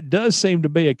what, that does seem to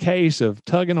be a case of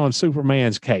tugging on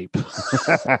Superman's cape.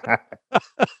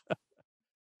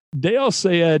 Dale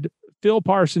said Phil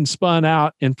Parsons spun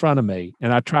out in front of me,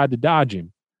 and I tried to dodge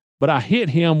him, but I hit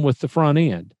him with the front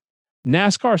end.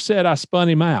 NASCAR said I spun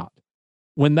him out.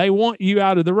 When they want you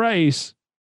out of the race,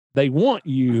 they want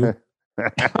you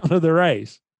out of the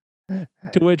race.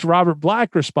 To which Robert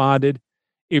Black responded,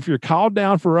 if you're called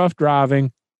down for rough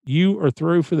driving, you are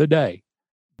through for the day.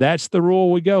 That's the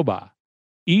rule we go by.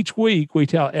 Each week, we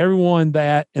tell everyone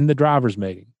that in the driver's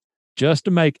meeting, just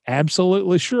to make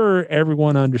absolutely sure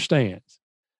everyone understands.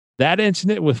 That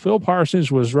incident with Phil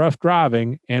Parsons was rough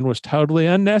driving and was totally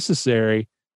unnecessary,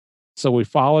 so we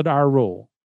followed our rule.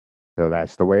 So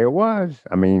that's the way it was.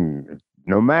 I mean,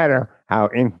 no matter how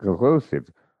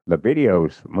inconclusive the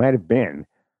videos might have been,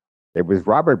 it was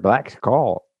Robert Black's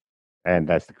call, and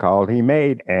that's the call he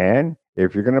made. And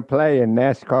if you're going to play in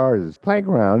NASCAR's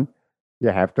playground, you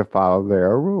have to follow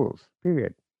their rules,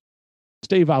 period.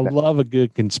 Steve, I love a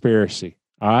good conspiracy.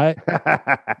 All right.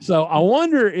 So I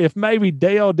wonder if maybe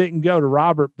Dale didn't go to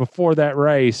Robert before that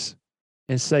race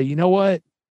and say, you know what?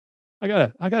 I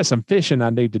got some fishing I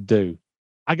need to do.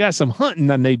 I got some hunting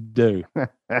I need to do.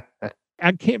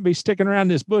 I can't be sticking around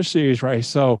this Busch Series race.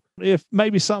 So if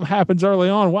maybe something happens early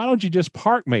on, why don't you just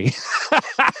park me?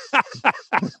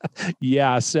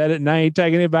 Yeah, I said it and I ain't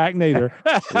taking it back neither.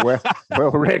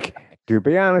 well, Rick, to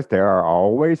be honest, there are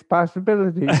always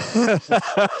possibilities.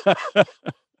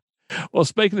 Well,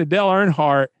 speaking of Dale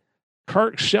Earnhardt,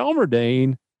 Kirk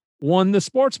Shelmerdine won the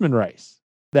Sportsman race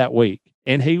that week,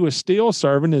 and he was still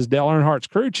serving as Dale Earnhardt's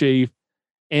crew chief.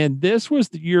 And this was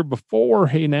the year before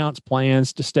he announced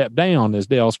plans to step down as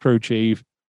Dale's crew chief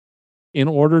in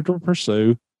order to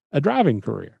pursue a driving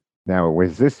career. Now,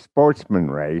 was this Sportsman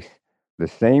race the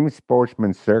same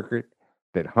Sportsman circuit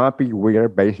that Humpy Wheeler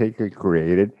basically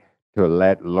created to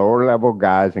let lower-level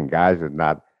guys and guys with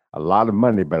not a lot of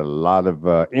money but a lot of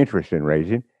interest in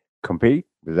racing compete?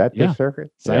 Was that the circuit?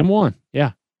 Same one.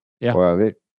 Yeah. Yeah. Well,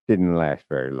 it didn't last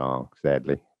very long,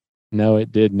 sadly. No,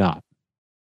 it did not.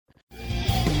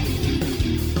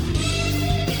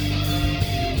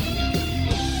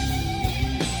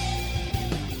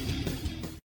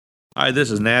 Hi,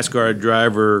 this is NASCAR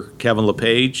driver Kevin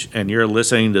LePage, and you're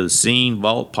listening to the Scene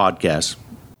Vault Podcast.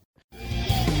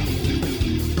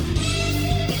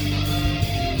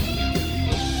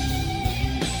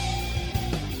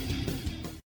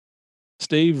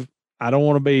 Steve, I don't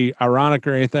want to be ironic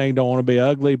or anything, don't want to be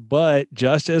ugly, but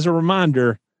just as a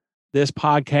reminder, this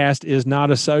podcast is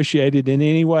not associated in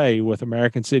any way with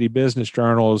American City Business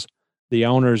Journals, the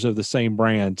owners of the same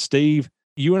brand. Steve,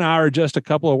 you and I are just a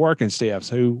couple of working stiffs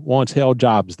who once held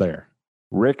jobs there.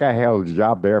 Rick, I held a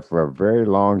job there for a very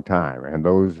long time, and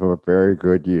those were very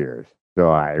good years. So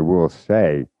I will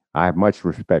say I have much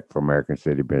respect for American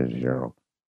City Business Journal.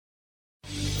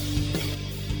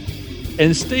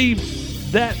 And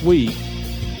Steve, that week,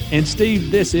 and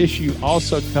Steve, this issue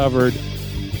also covered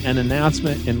an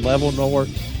announcement in Level North.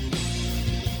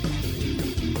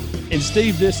 And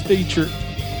Steve, this featured